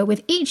tomorrow,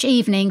 with each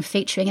evening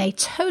featuring a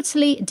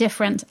totally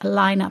different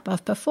lineup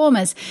of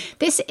performers.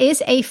 This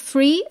is a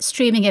free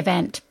streaming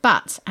event,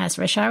 but as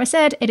Rochara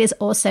said, it is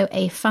also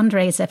a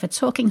fundraiser for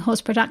Talking Horse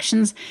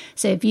Productions,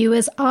 so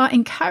viewers are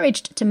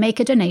encouraged to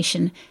make a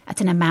donation at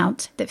an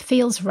amount that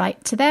feels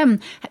right to them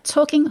at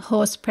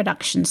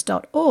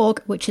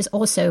talkinghorseproductions.org, which is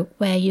also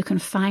where you can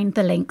find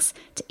the links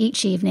to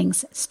each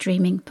evening's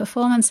streaming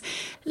performance.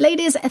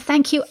 Ladies,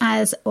 thank you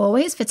as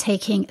always for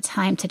taking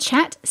time to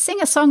chat.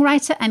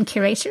 Singer-songwriter and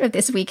curator of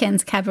this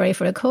weekend's Cabaret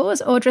for a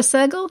Cause, Audra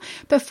Sergel,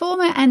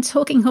 performer and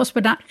Talking Horse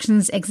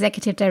Productions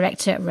executive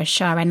director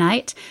Rochara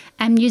Knight,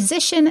 and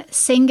musician,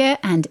 singer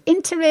and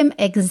interim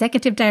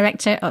executive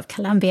director of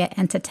Columbia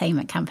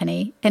Entertainment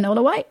Company,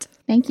 Enola White.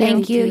 Thank you.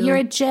 Thank you. You're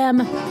a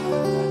gem.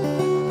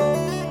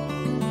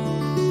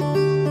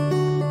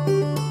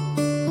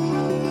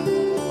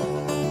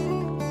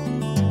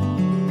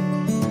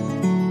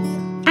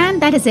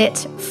 That is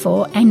it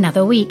for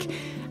another week.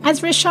 As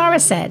Rochara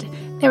said,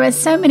 there are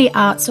so many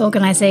arts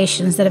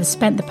organisations that have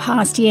spent the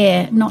past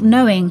year not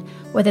knowing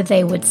whether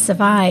they would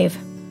survive.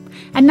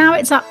 And now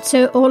it's up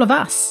to all of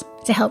us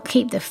to help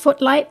keep the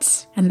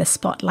footlights and the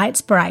spotlights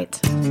bright.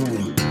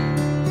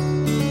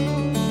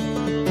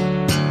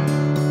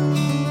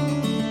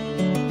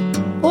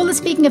 All the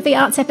Speaking of the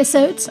Arts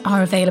episodes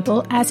are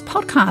available as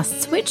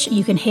podcasts, which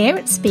you can hear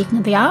at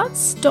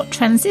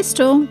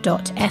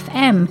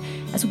speakingofthearts.transistor.fm,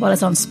 as well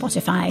as on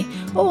Spotify.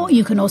 Or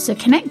you can also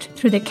connect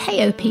through the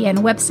KOPN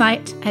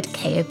website at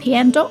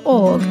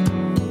kopn.org.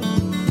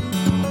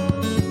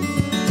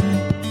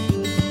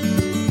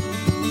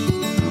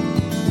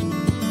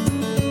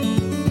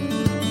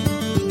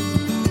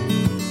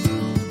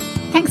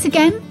 Thanks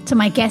again to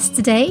my guests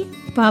today,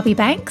 Barbie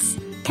Banks,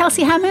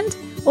 Kelsey Hammond,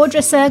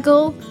 Audra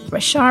Sergel,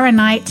 Rochara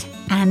Knight,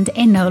 and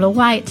Enola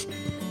White.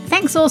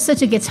 Thanks also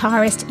to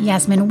guitarist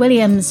Yasmin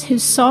Williams,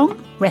 whose song,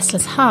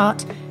 Restless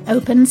Heart,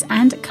 opens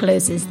and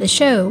closes the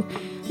show.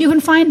 You can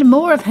find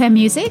more of her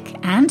music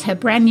and her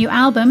brand new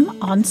album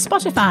on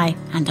Spotify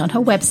and on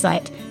her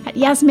website at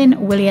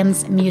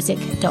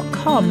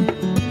yasminwilliamsmusic.com.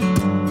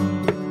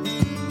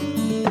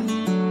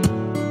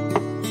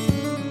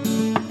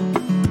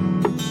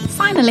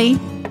 Finally,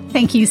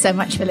 thank you so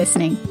much for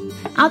listening.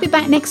 I'll be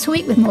back next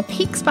week with more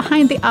peeks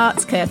behind the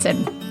arts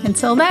curtain.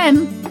 Until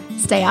then,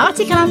 stay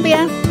arty,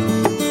 Columbia!